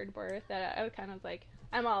pregnancy, third birth, that I was kind of like,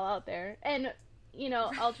 I'm all out there. And, you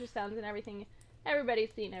know, ultrasounds and everything, everybody's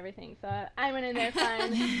seen everything. So I went in there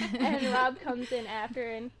fine. And Rob comes in after,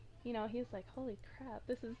 and, you know, he's like, holy crap,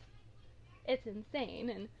 it's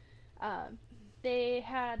insane. And they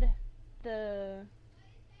had the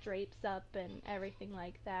drapes up and everything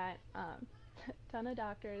like that. Ton of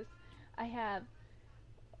doctors. I have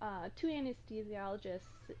 2 anesthesiologists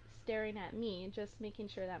staring at me, just making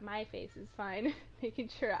sure that my face is fine, making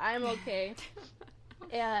sure I'm okay.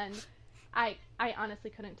 And I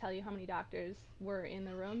honestly couldn't tell you how many doctors were in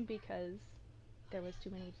the room because there was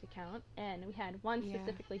too many to count. And we had one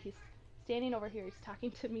specifically, he's standing over here, he's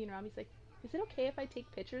talking to me and Rob, he's like, is it okay if I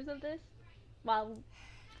take pictures of this while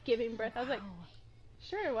giving birth? I was like,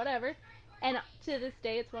 sure, whatever. And to this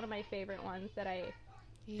day, it's one of my favorite ones that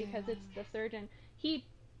because it's the surgeon. He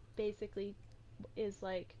basically is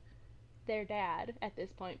like their dad at this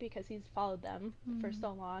point because he's followed them for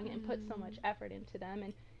so long and put so much effort into them,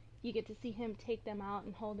 and you get to see him take them out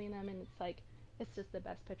and holding them, and it's just the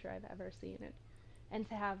best picture I've ever seen. And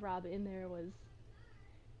to have Rob in there was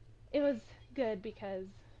good because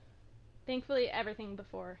thankfully everything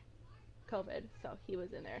before COVID, so he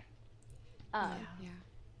was in there.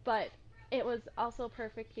 But it was also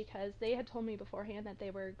perfect because they had told me beforehand that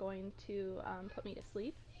they were going to put me to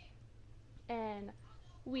sleep, and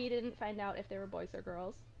we didn't find out if they were boys or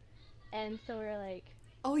girls, and so we were like,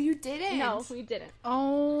 oh, you didn't? No, we didn't.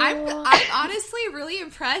 Oh, I'm honestly really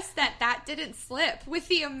impressed that didn't slip with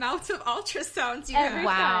the amount of ultrasounds you had.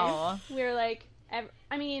 Wow. We were like,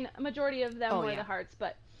 I mean, a majority of them were the hearts,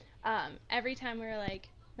 but every time we were like,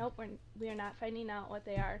 nope, we are not finding out what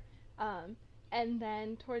they are. And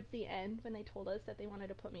then towards the end, when they told us that they wanted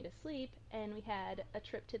to put me to sleep, and we had a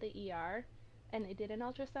trip to the ER, and they did an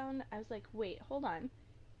ultrasound, I was like, wait, hold on.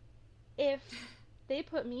 If they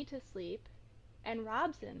put me to sleep and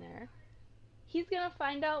Rob's in there, he's going to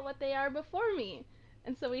find out what they are before me.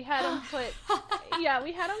 And so we had him put,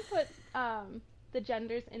 the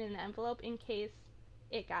genders in an envelope in case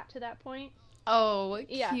it got to that point. Oh,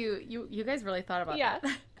 cute. You guys really thought about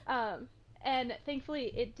that. And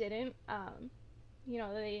thankfully it didn't. You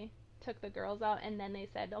know, they took the girls out and then they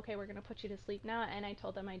said, okay, we're going to put you to sleep now. And I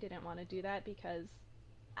told them I didn't want to do that because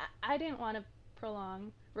I didn't want to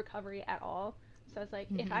prolong recovery at all. So I was like,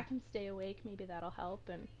 if I can stay awake, maybe that'll help.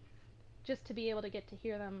 And just to be able to get to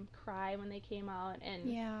hear them cry when they came out. And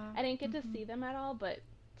I didn't get to see them at all, but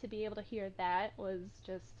to be able to hear that was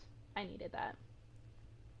just, I needed that.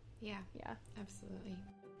 Yeah, absolutely.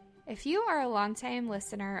 If you are a longtime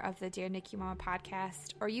listener of the Dear NICU Mama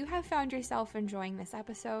podcast, or you have found yourself enjoying this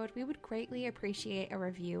episode, we would greatly appreciate a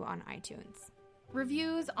review on iTunes.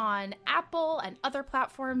 Reviews on Apple and other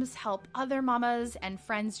platforms help other mamas and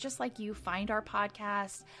friends just like you find our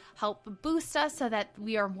podcast, help boost us so that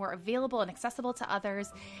we are more available and accessible to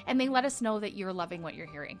others, and they let us know that you're loving what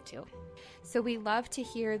you're hearing too. So we love to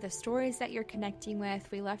hear the stories that you're connecting with.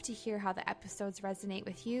 We love to hear how the episodes resonate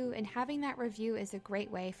with you, and having that review is a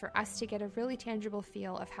great way for us to get a really tangible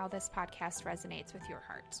feel of how this podcast resonates with your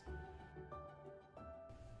heart.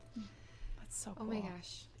 That's so cool. Oh my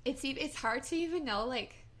gosh. It's hard to even know,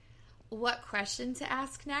 like, what question to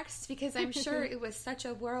ask next, because I'm sure it was such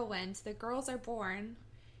a whirlwind. The girls are born.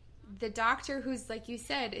 The doctor, who's, like you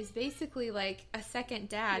said, is basically like a second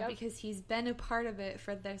dad because he's been a part of it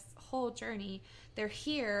for this whole journey. They're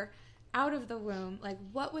here, out of the womb. Like,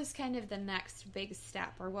 what was kind of the next big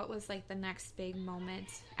step, or what was, like, the next big moment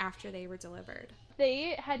after they were delivered?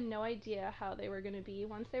 They had no idea how they were going to be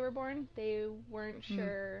once they were born. They weren't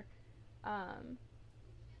sure,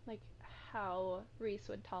 like, how Reese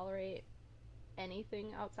would tolerate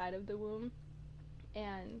anything outside of the womb.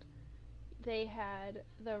 And they had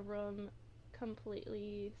the room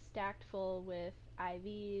completely stacked full with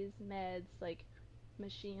IVs, meds, like,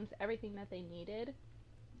 machines, everything that they needed.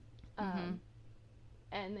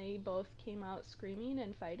 And they both came out screaming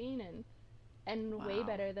and fighting and way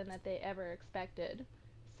better than that they ever expected.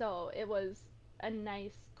 So it was a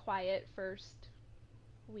nice, quiet first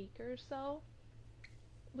week or so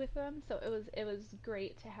with them. So it was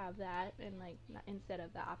great to have that, and, like, instead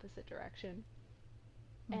of the opposite direction.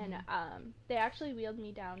 And they actually wheeled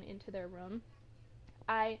me down into their room.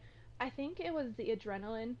 I think it was the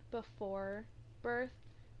adrenaline before birth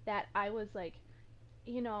that I was like,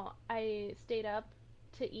 you know, I stayed up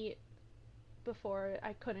to eat before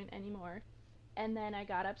I couldn't anymore. And then I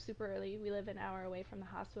got up super early. We live an hour away from the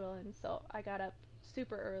hospital, and so I got up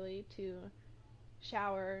super early to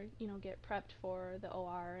shower, you know, get prepped for the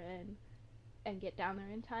OR and get down there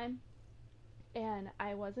in time. And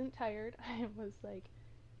I wasn't tired. I was like,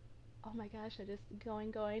 oh my gosh, I just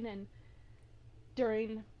going. And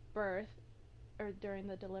during birth, or during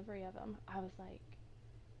the delivery of him, I was like,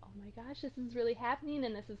 oh my gosh, this is really happening,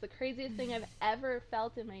 and this is the craziest thing I've ever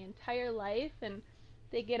felt in my entire life. And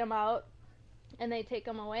they get him out, and they take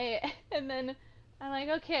him away, and then I'm like,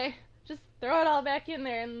 okay, just throw it all back in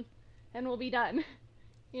there, and we'll be done.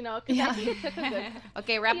 You know, because I think it took a good...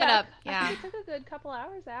 Okay, wrap it up. I think it took a good couple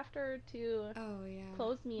hours after to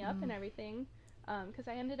close me up and everything, because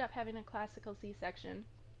I ended up having a classical C-section,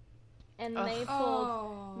 and they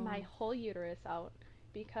pulled my whole uterus out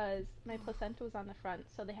because my placenta was on the front,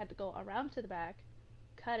 so they had to go around to the back,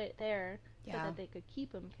 cut it there, so that they could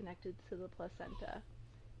keep him connected to the placenta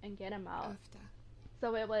and get him out.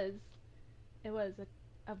 So it was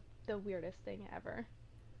the weirdest thing ever.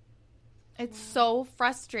 It's so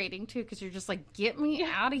frustrating too, because you're just like, get me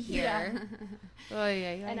out of here.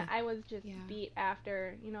 And I was just beat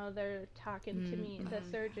after. You know, they're talking to me. The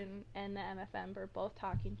surgeon and the MFM were both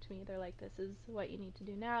talking to me. They're like, this is what you need to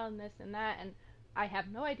do now, and this and that. And I have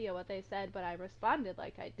no idea what they said, but I responded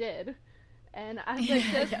like I did. And I was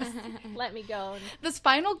like, just let me go. And the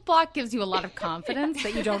spinal block gives you a lot of confidence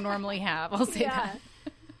that you don't normally have. I'll say that.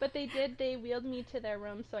 But they wheeled me to their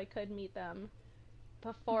room so I could meet them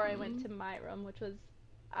before I went to my room, which was,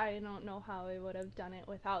 I don't know how I would have done it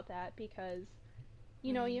without that, because,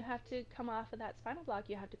 you know, you have to come off of that spinal block.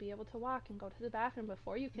 You have to be able to walk and go to the bathroom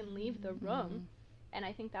before you can leave the room. And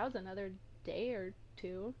I think that was another day or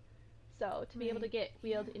two. So to be able to get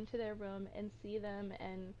wheeled into their room and see them,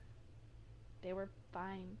 and they were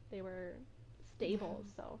fine. They were stable.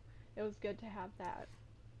 So it was good to have that.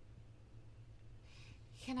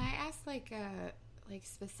 Can I ask like a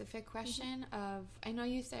specific question of, I know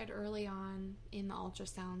you said early on in the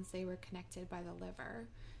ultrasounds they were connected by the liver.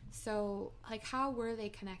 So like, how were they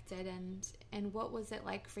connected, and what was it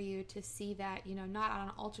like for you to see that, you know, not on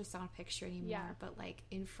an ultrasound picture anymore, but like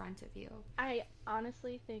in front of you? I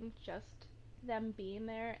honestly think just them being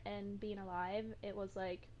there and being alive, it was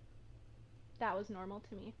like, that was normal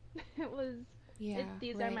to me. It was,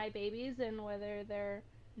 these are my babies, and whether they're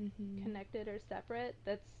connected or separate,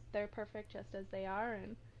 they're perfect just as they are.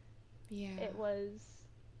 And it was,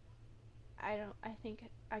 I think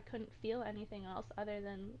I couldn't feel anything else other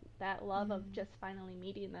than that love of just finally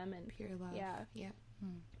meeting them, and pure love.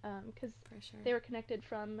 Because they were connected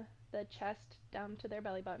from the chest down to their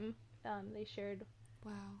belly button. They shared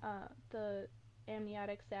the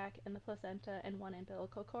amniotic sac and the placenta and one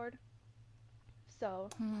umbilical cord. So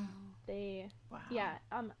they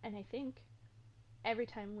and I think every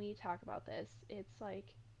time we talk about this, it's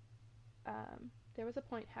like, there was a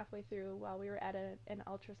point halfway through while we were at an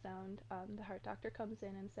ultrasound, the heart doctor comes in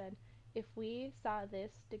and said, if we saw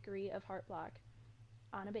this degree of heart block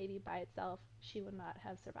on a baby by itself, she would not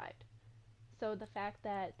have survived. So the fact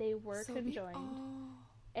that they were conjoined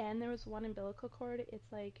and there was one umbilical cord,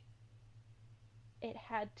 it's like, it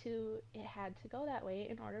had to go that way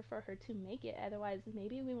in order for her to make it. Otherwise,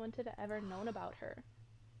 maybe we wouldn't have ever known about her,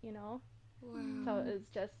 you know? Wow. So it was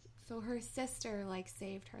just... So her sister, like,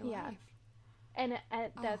 saved her life. And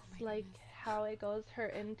that's, like, how it goes her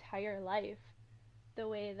entire life. The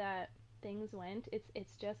way that things went,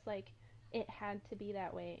 it's just, like, it had to be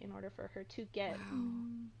that way in order for her to get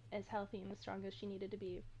as healthy and as strong as she needed to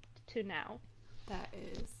be to now. That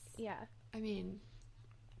is... Yeah. I mean,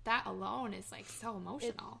 that alone is, like, so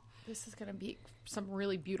emotional. This is going to be some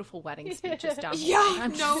really beautiful wedding speeches down the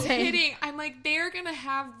line. No kidding. I'm like, they're going to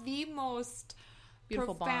have the most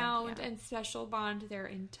beautiful profound and special bond their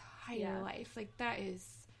entire life. Like, that is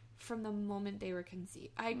from the moment they were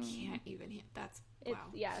conceived. I can't even hit. That's, wow.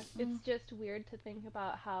 It's just weird to think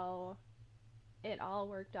about how it all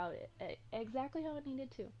worked out exactly how it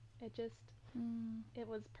needed to. It just, it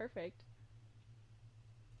was perfect.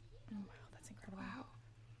 Oh, wow. That's incredible. Wow.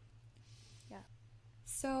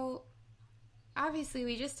 So, obviously,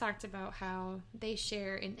 we just talked about how they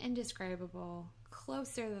share an indescribable,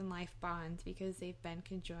 closer-than-life bond because they've been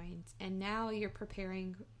conjoined. And now you're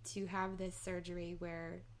preparing to have this surgery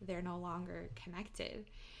where they're no longer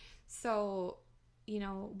connected. So, you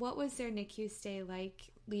know, what was their NICU stay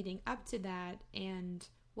like leading up to that? And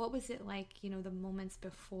what was it like, you know, the moments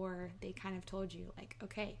before they kind of told you, like,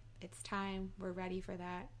 okay, it's time, we're ready for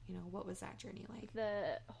that? You know, what was that journey like?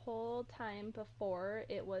 The whole time before,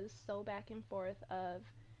 it was so back and forth of,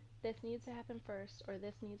 this needs to happen first or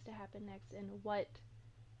this needs to happen next, and what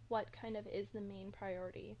kind of is the main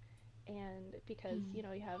priority. And because, you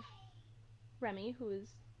know, you have Remy, who is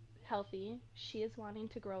healthy, she is wanting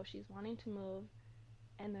to grow, she's wanting to move,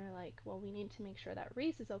 and they're like, well, we need to make sure that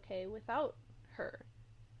Reese is okay without her.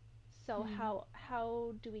 So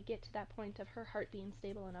how do we get to that point of her heart being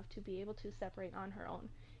stable enough to be able to separate on her own?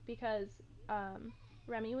 Because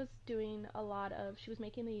Remy was doing a lot of, she was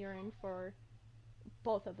making the urine for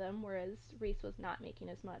both of them, whereas Reese was not making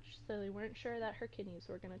as much. So they weren't sure that her kidneys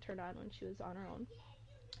were going to turn on when she was on her own.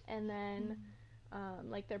 And then,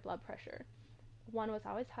 like their blood pressure. One was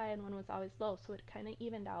always high and one was always low, so it kind of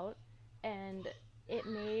evened out. And it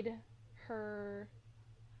made her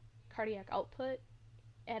cardiac output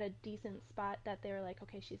at a decent spot that they were like,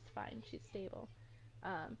 okay, she's fine, she's stable.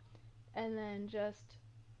 And then just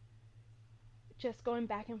going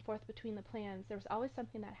back and forth between the plans, there was always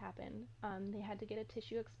something that happened. They had to get a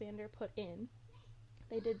tissue expander put in.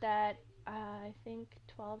 They did that, I think,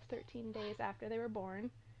 12, 13 days after they were born,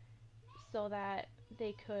 so that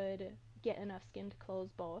they could get enough skin to close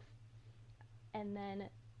both. And then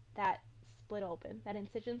that split open, that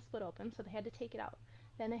incision split open, so they had to take it out.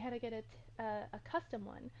 Then they had to get a custom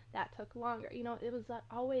one. That took longer. You know, it was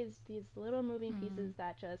always these little moving pieces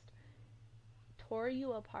that just tore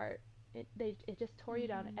you apart. It just tore you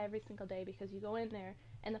down every single day, because you go in there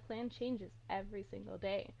and the plan changes every single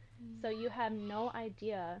day. So you have no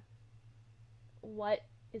idea what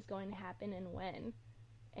is going to happen and when.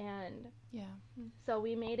 And so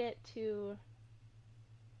we made it to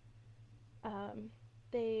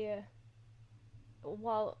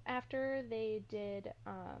after they did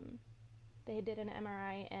an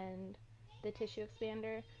MRI and the tissue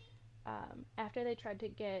expander, after they tried to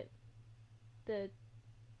get the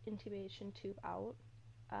intubation tube out,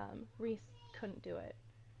 Reese couldn't do it.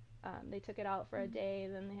 They took it out for a day,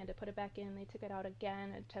 then they had to put it back in, they took it out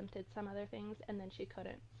again, attempted some other things, and then she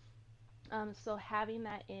couldn't. So having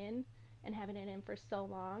that in, and having it in for so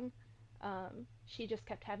long, she just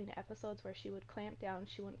kept having episodes where she would clamp down,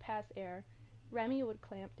 she wouldn't pass air. Remy would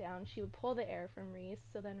clamp down, she would pull the air from Reese,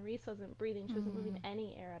 so then Reese wasn't breathing, she wasn't moving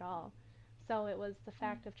any air at all. So it was the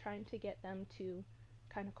fact of trying to get them to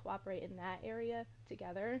kind of cooperate in that area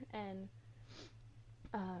together, and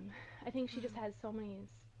I think she just had so many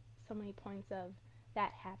points of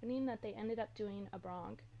that happening that they ended up doing a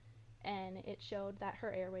bronch, and it showed that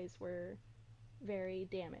her airways were very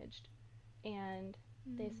damaged. And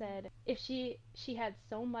they said if she had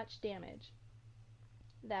so much damage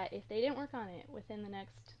that if they didn't work on it within the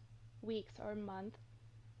next weeks or month,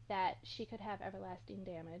 that she could have everlasting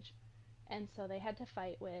damage. And so they had to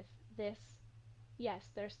fight with this. Yes,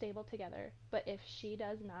 they're stable together, but if she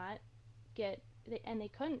does not get, and they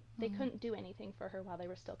couldn't do anything for her while they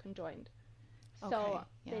were still conjoined. So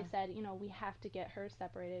they said, you know, we have to get her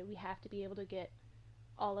separated. We have to be able to get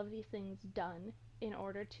all of these things done in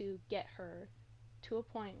order to get her to a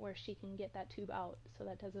point where she can get that tube out, so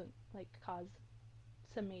that doesn't like cause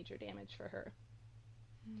some major damage for her.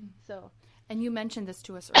 So, and you mentioned this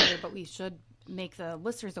to us earlier, but we should make the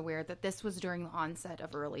listeners aware that this was during the onset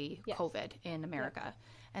of early COVID in America.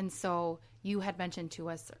 And so you had mentioned to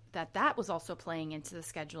us that was also playing into the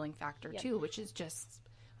scheduling factor too, which is just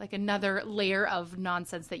like another layer of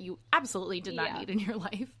nonsense that you absolutely did not need in your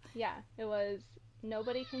life. Yeah, it was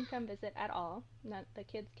nobody can come visit at all. Not the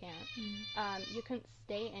kids can't. You couldn't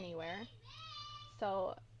stay anywhere.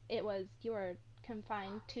 So it was, you were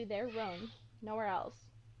confined to their room, nowhere else.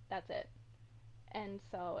 That's it. And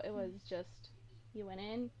so it was just, you went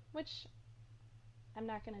in, which I'm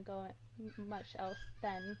not going to go much else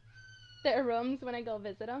than their rooms when I go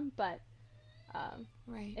visit them, but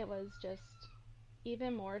it was just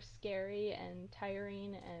even more scary and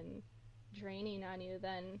tiring and draining on you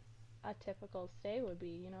than a typical stay would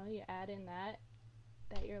be. You know, you add in that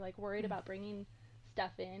you're like worried about bringing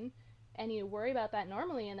stuff in, and you worry about that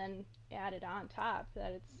normally, and then add it on top,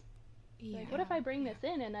 that it's like, what if I bring this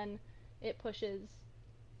in, and then it pushes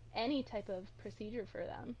any type of procedure for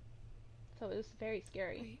them. So it was very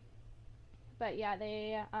scary. Right. But yeah,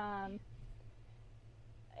 they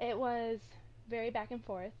it was very back and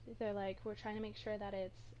forth. They're like, we're trying to make sure that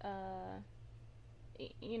it's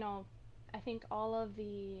you know, I think all of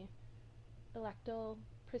the electoral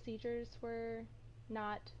procedures were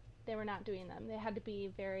not doing them. It had to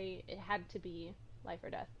be life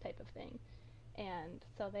or death type of thing. And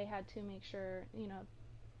so they had to make sure, you know,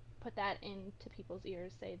 put that into people's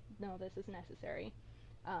ears, say, no, this is necessary.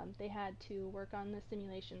 They had to work on the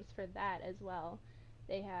simulations for that as well.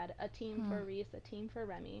 They had a team for Reese, a team for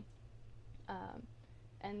Remy,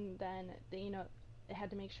 and then they had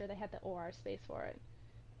to make sure they had the OR space for it.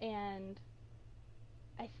 And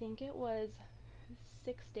I think it was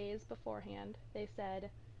 6 days beforehand, they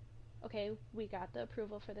said, okay, we got the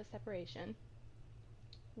approval for the separation.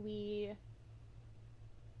 We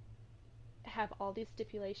have all these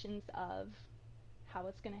stipulations of how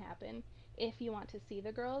it's going to happen. If you want to see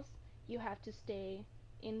the girls, you have to stay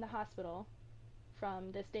in the hospital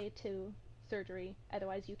from this day to surgery.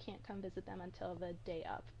 Otherwise, you can't come visit them until the day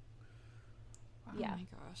of. Wow. Yeah. Oh my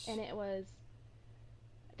gosh. And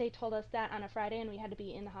they told us that on a Friday, and we had to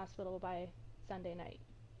be in the hospital by Sunday night.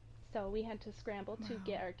 So we had to scramble to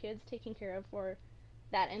get our kids taken care of for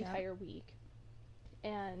that entire week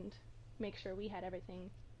and make sure we had everything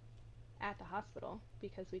at the hospital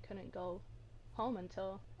because we couldn't go home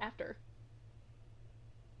until after.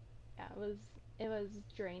 Yeah, it was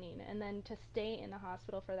draining. And then to stay in the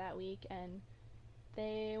hospital for that week, and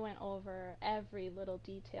they went over every little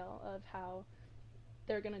detail of how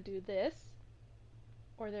they're going to do this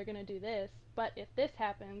or they're going to do this, but if this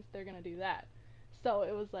happens, they're going to do that. So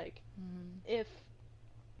it was like, if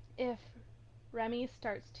Remy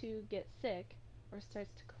starts to get sick or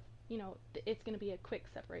starts to, it's going to be a quick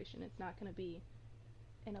separation. It's not going to be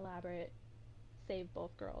an elaborate save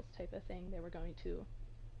both girls type of thing. They were going to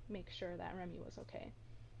make sure that Remy was okay.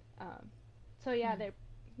 So yeah,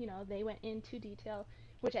 they went into detail,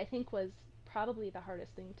 which I think was probably the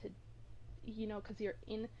hardest thing to, because you're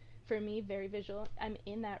in, for me, very visual. I'm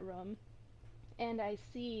in that room, and I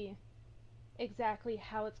see exactly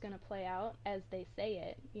how it's going to play out as they say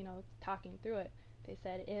it, talking through it. They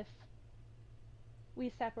said, if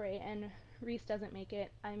we separate and Reese doesn't make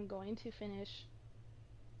it, I'm going to finish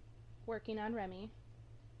working on Remy,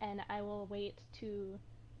 and I will wait to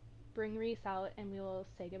bring Reese out, and we will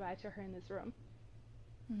say goodbye to her in this room.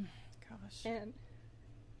 Gosh. And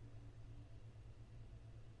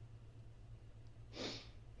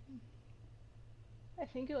I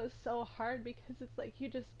think it was so hard because it's like you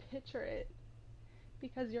just picture it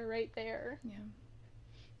because you're right there. Yeah.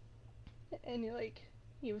 And you're like,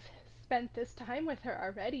 you've spent this time with her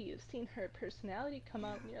already. You've seen her personality come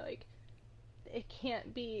out, and you're like, it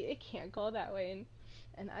can't go that way.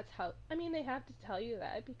 And that's how, they have to tell you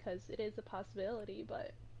that because it is a possibility,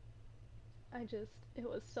 but it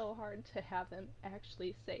was so hard to have them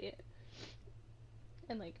actually say it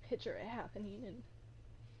and like picture it happening,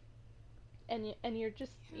 and you're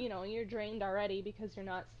just, you're drained already because you're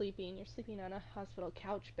not sleeping. You're sleeping on a hospital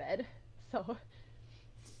couch bed. So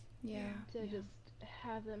just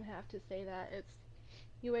have them have to say that,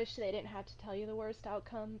 you wish they didn't have to tell you the worst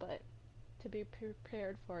outcome, but to be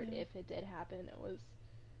prepared for it if it did happen, it was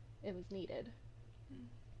needed.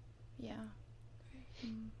 Yeah.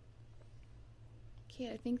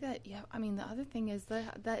 Kate, I think that, the other thing is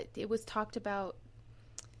that it was talked about.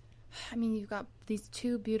 You've got these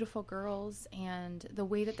two beautiful girls and the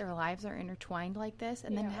way that their lives are intertwined like this,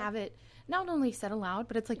 and then have it not only said aloud,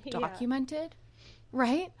 but it's like documented,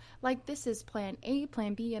 right? Like, this is plan A,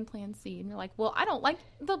 plan B, and plan C. And you're like, well, I don't like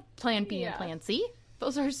the plan B and plan C.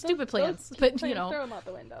 Those are stupid plans. But, throw them out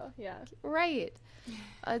the window. Yeah. Right.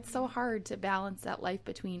 It's so hard to balance that life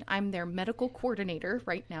between I'm their medical coordinator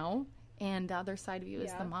right now, and the other side of you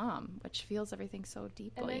is the mom, which feels everything so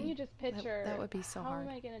deeply. And then you just picture, that would be so hard.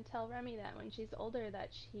 How am I going to tell Remy that when she's older that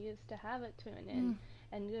she used to have a twin,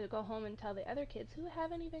 and to go home and tell the other kids who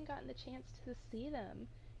haven't even gotten the chance to see them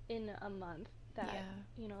in a month that,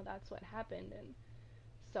 that's what happened. And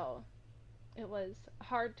so it was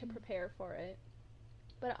hard to prepare for it.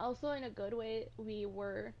 But also in a good way, we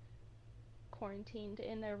were quarantined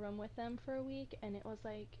in their room with them for a week, and it was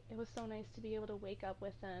so nice to be able to wake up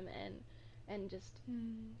with them and just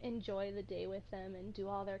enjoy the day with them and do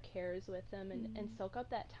all their cares with them and soak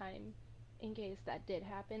up that time in case that did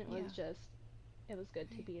happen. It was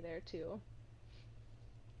good to be there too.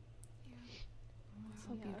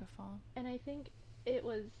 So beautiful. And I think it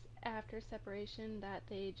was after separation that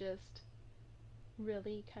they just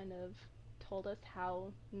really kind of told us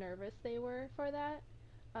how nervous they were for that.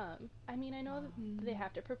 I know that they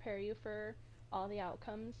have to prepare you for all the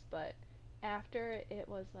outcomes, but after, it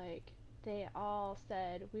was like they all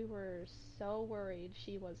said, we were so worried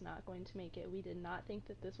she was not going to make it. We did not think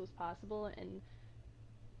that this was possible, and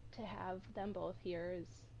to have them both here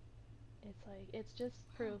it's just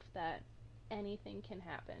proof that anything can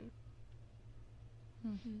happen.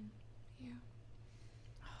 Yeah.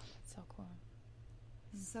 Oh, that's so cool.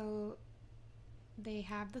 So they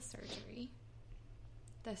have the surgery.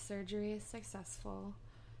 The surgery is successful.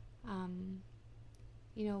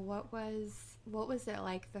 What was it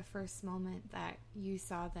like the first moment that you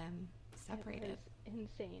saw them separated? It was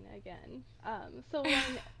insane again. So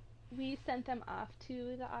when we sent them off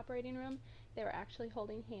to the operating room, they were actually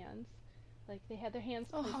holding hands. Like, they had their hands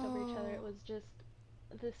placed over each other. It was just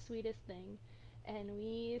the sweetest thing. And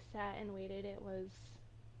we sat and waited. It was,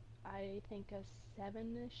 I think, a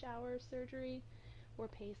 7-ish hour surgery. We're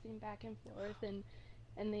pacing back and forth, and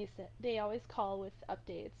they said they always call with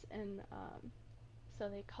updates, and so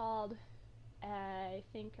they called, I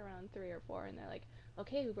think, around 3 or 4, and they're like,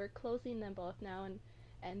 okay, we're closing them both now,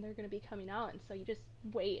 and they're going to be coming out. And so you just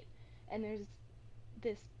wait, and there's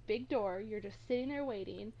this big door. You're just sitting there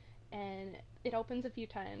waiting, and it opens a few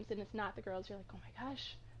times, and it's not the girls. You're like, oh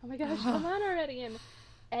my gosh, come on already.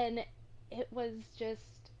 And it was just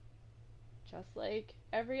like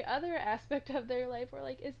every other aspect of their life. We're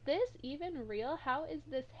like, is this even real? How is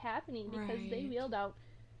this happening? Because they wheeled out,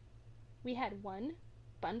 we had one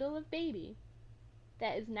bundle of baby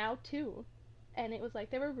that is now 2, and it was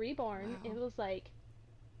like they were reborn. It was like,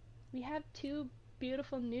 we have 2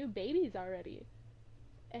 beautiful new babies already,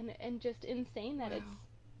 and just insane that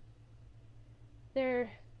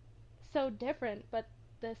they're so different but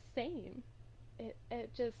the same.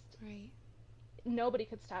 It just nobody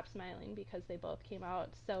could stop smiling because they both came out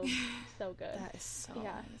so good. That is so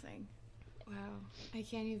amazing. Wow, I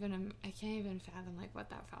can't even fathom like what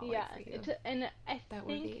that felt like for you. And I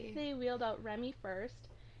think they wheeled out Remy first,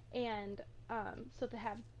 and so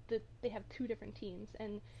they have 2 different teams.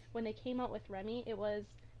 And when they came out with Remy, it was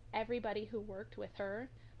everybody who worked with her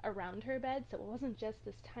around her bed. So it wasn't just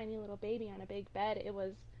this tiny little baby on a big bed. It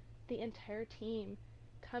was the entire team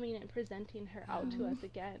coming and presenting her out to us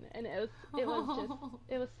again, and it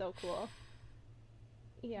was so cool.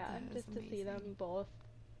 Yeah, just amazing. To see them both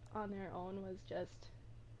on their own was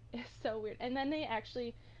it's so weird. And then they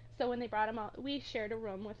actually, so when they brought them out, we shared a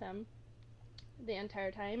room with them the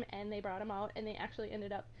entire time, and they brought them out, and they actually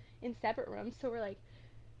ended up in separate rooms. So we're like,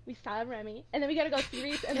 we saw Remy, and then we gotta go see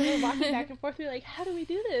Reese, and then we're walking back and forth. We're like, how do we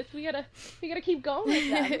do this? We gotta keep going with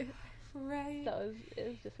them. Right. So it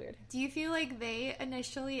was just weird. Do you feel like they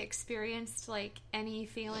initially experienced like any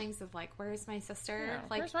feelings of like, where's my sister? Yeah,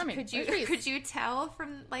 like, could you tell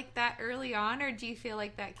from like that early on, or do you feel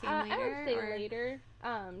like that came later? I would say later,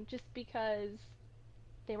 just because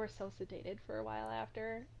they were so sedated for a while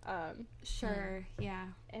after. Sure, yeah.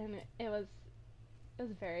 And it was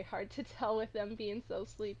very hard to tell with them being so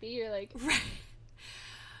sleepy. You're like,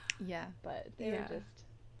 yeah, but they were just.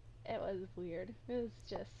 It was weird. It was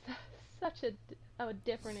just such a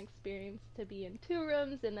different experience to be in 2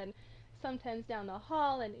 rooms, and then sometimes down the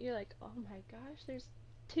hall, and you're like, oh my gosh, there's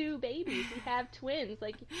 2 babies. We have twins.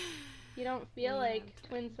 Like, you don't feel like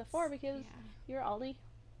twins before because you're always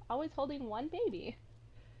holding one baby.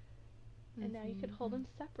 And now you could hold them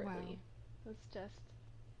separately. Wow. It was just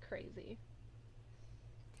crazy.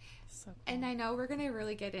 So cool. And I know we're going to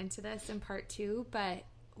really get into this in part 2, but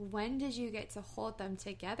when did you get to hold them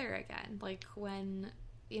together again? Like when,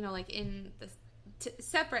 like in the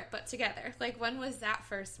separate but together. Like when was that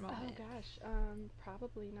first moment? Oh gosh,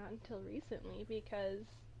 probably not until recently, because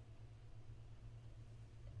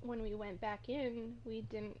when we went back in, we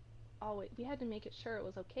had to make it sure it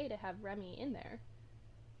was okay to have Remy in there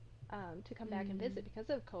to come back and visit because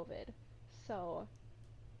of COVID. So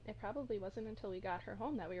it probably wasn't until we got her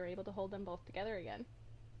home that we were able to hold them both together again.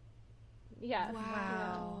 Yeah.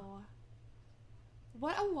 Wow.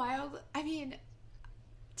 What a wild,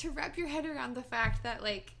 to wrap your head around the fact that,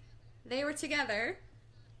 like, they were together,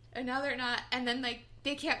 and now they're not, and then, like,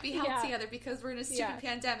 they can't be held together because we're in a stupid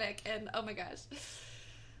pandemic, and oh my gosh.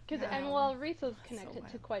 And Reese was connected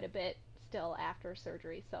to quite a bit still after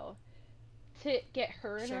surgery, so to get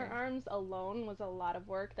her in her arms alone was a lot of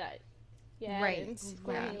work and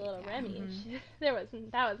squirmy little Remy. That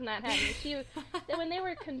was not happening. When they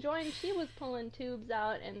were conjoined, she was pulling tubes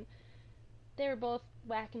out, and they were both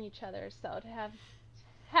whacking each other. So to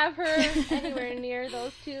have her anywhere near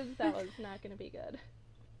those tubes, that was not going to be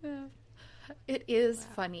good. It is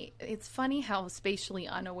funny. It's funny how spatially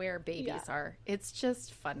unaware babies are. It's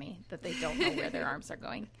just funny that they don't know where their arms are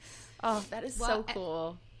going. Oh, that is so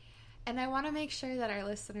cool. And I want to make sure that our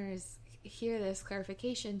listeners hear this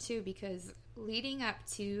clarification too, because leading up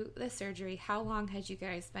to the surgery, how long had you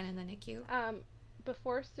guys been in the NICU?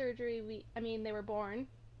 Before surgery, they were born,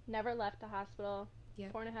 never left the hospital.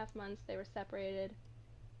 4.5 months, they were separated,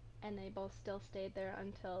 and they both still stayed there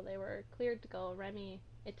until they were cleared to go. Remy,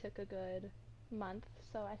 it took a good month,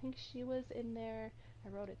 so I think she was in there. I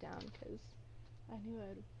wrote it down because I knew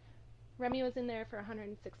it. Remy was in there for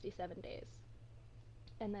 167 days.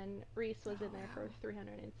 And then Reese was in there for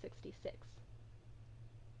 366.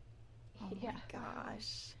 Oh my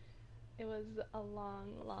gosh. It was a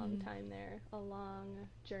long time there. A long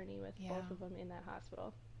journey with both of them in that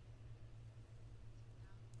hospital.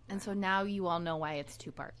 And so now you all know why it's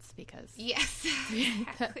 2 parts, because... Yes,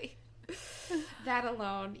 exactly. That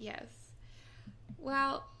alone, yes.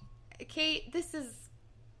 Well, Kate,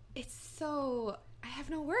 it's so... I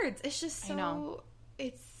have no words. It's just so... I know.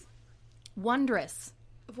 It's... Wondrous,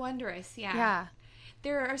 yeah.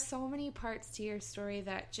 there are so many parts to your story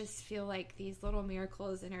that just feel like these little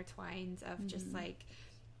miracles intertwined of just like,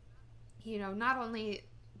 you know, not only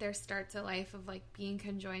their start to life of like being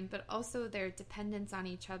conjoined, but also their dependence on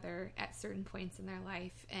each other at certain points in their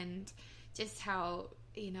life, and just how,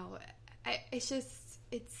 you know,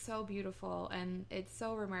 it's so beautiful and it's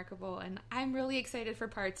so remarkable. And I'm really excited for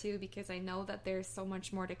part 2 because I know that there's so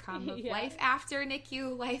much more to come of life after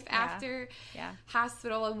NICU, life after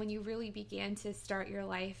hospital, and when you really began to start your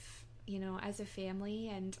life, you know, as a family.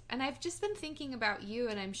 And I've just been thinking about you,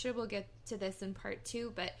 and I'm sure we'll get to this in part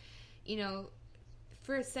 2, but, you know,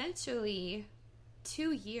 for essentially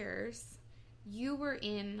 2 years, you were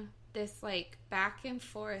in this like back and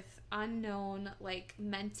forth, unknown, like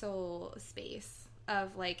mental space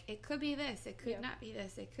of like, it could be this, it could not be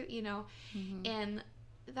this, it could, you know, and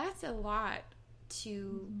that's a lot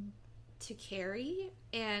to carry.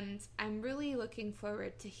 And I'm really looking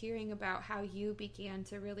forward to hearing about how you began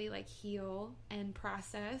to really like heal and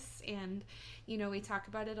process. And, you know, we talk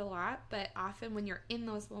about it a lot, but often when you're in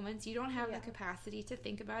those moments, you don't have the capacity to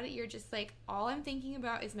think about it. You're just like, all I'm thinking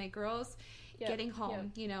about is my girls getting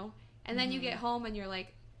home, you know, and then you get home and you're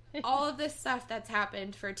like, all of this stuff that's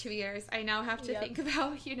happened for 2 years, I now have to think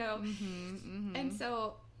about, you know. And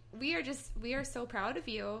so we are so proud of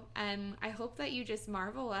you, and I hope that you just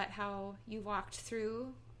marvel at how you walked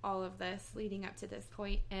through all of this leading up to this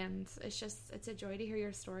point. And it's a joy to hear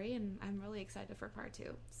your story, and I'm really excited for part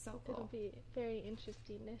 2. So cool. It'll be very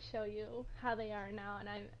interesting to show you how they are now,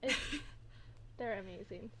 and they're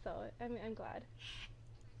amazing. So I'm glad.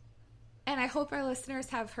 And I hope our listeners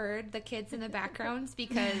have heard the kids in the backgrounds,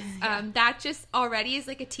 because that just already is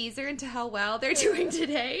like a teaser into how well they're doing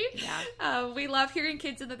today. We love hearing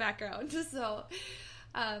kids in the background. So,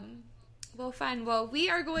 well, fun. Well,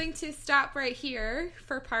 we are going to stop right here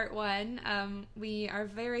for part 1. We are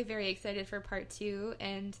very, very excited for part 2.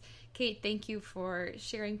 And Kate, thank you for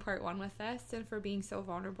sharing part 1 with us and for being so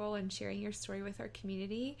vulnerable and sharing your story with our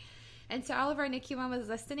community. And to all of our NICU mamas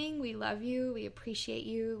listening, we love you. We appreciate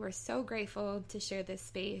you. We're so grateful to share this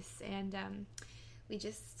space. And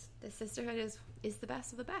the sisterhood is the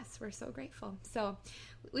best of the best. We're so grateful. So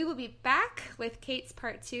we will be back with Kate's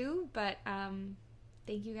part 2. But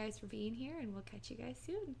thank you guys for being here, and we'll catch you guys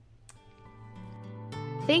soon.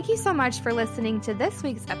 Thank you so much for listening to this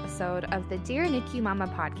week's episode of the Dear NICU Mama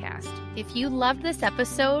podcast. If you loved this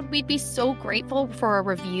episode, we'd be so grateful for a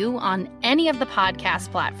review on any of the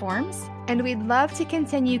podcast platforms. And we'd love to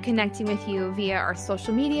continue connecting with you via our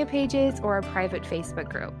social media pages or a private Facebook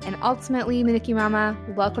group. And ultimately, NICU Mama,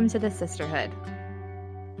 welcome to the sisterhood.